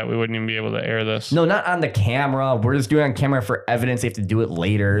did that, we wouldn't even be able to air this. No, not on the camera. We're just doing it on camera for evidence. You have to do it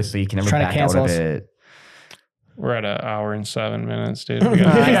later so you can never Trying to back out cancel of us. it. We're at 1 hour and 7 minutes, dude. We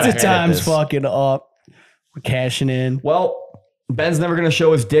gotta I gotta the edit time's this. fucking up. We're cashing in. Well, Ben's never going to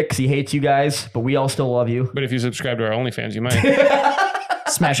show his dick because he hates you guys, but we all still love you. But if you subscribe to our OnlyFans, you might.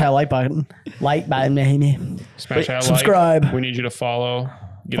 Smash that like button. Like button, baby. Smash that subscribe. like. We need you to follow.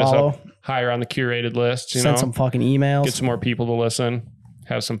 Get us Follow. up higher on the curated list. You Send know, some fucking emails. get some more people to listen.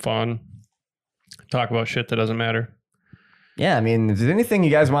 Have some fun. Talk about shit that doesn't matter. Yeah, I mean, if there's anything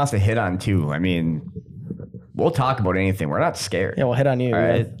you guys want us to hit on too, I mean, we'll talk about anything. We're not scared. Yeah, we'll hit on you. All yeah.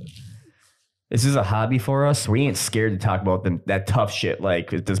 right. This is a hobby for us. We ain't scared to talk about that tough shit. Like,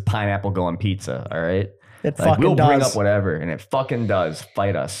 does pineapple go on pizza? All right. It Like, fucking we'll does. bring up whatever, and it fucking does.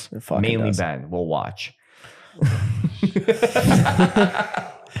 Fight us. It fucking Mainly does. Ben. We'll watch.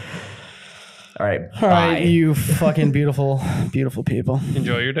 All right. All bye. right, you fucking beautiful, beautiful people.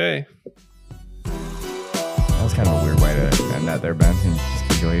 Enjoy your day. That was kind of a weird way to end that there, Ben.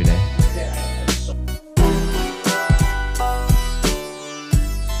 Just enjoy your day.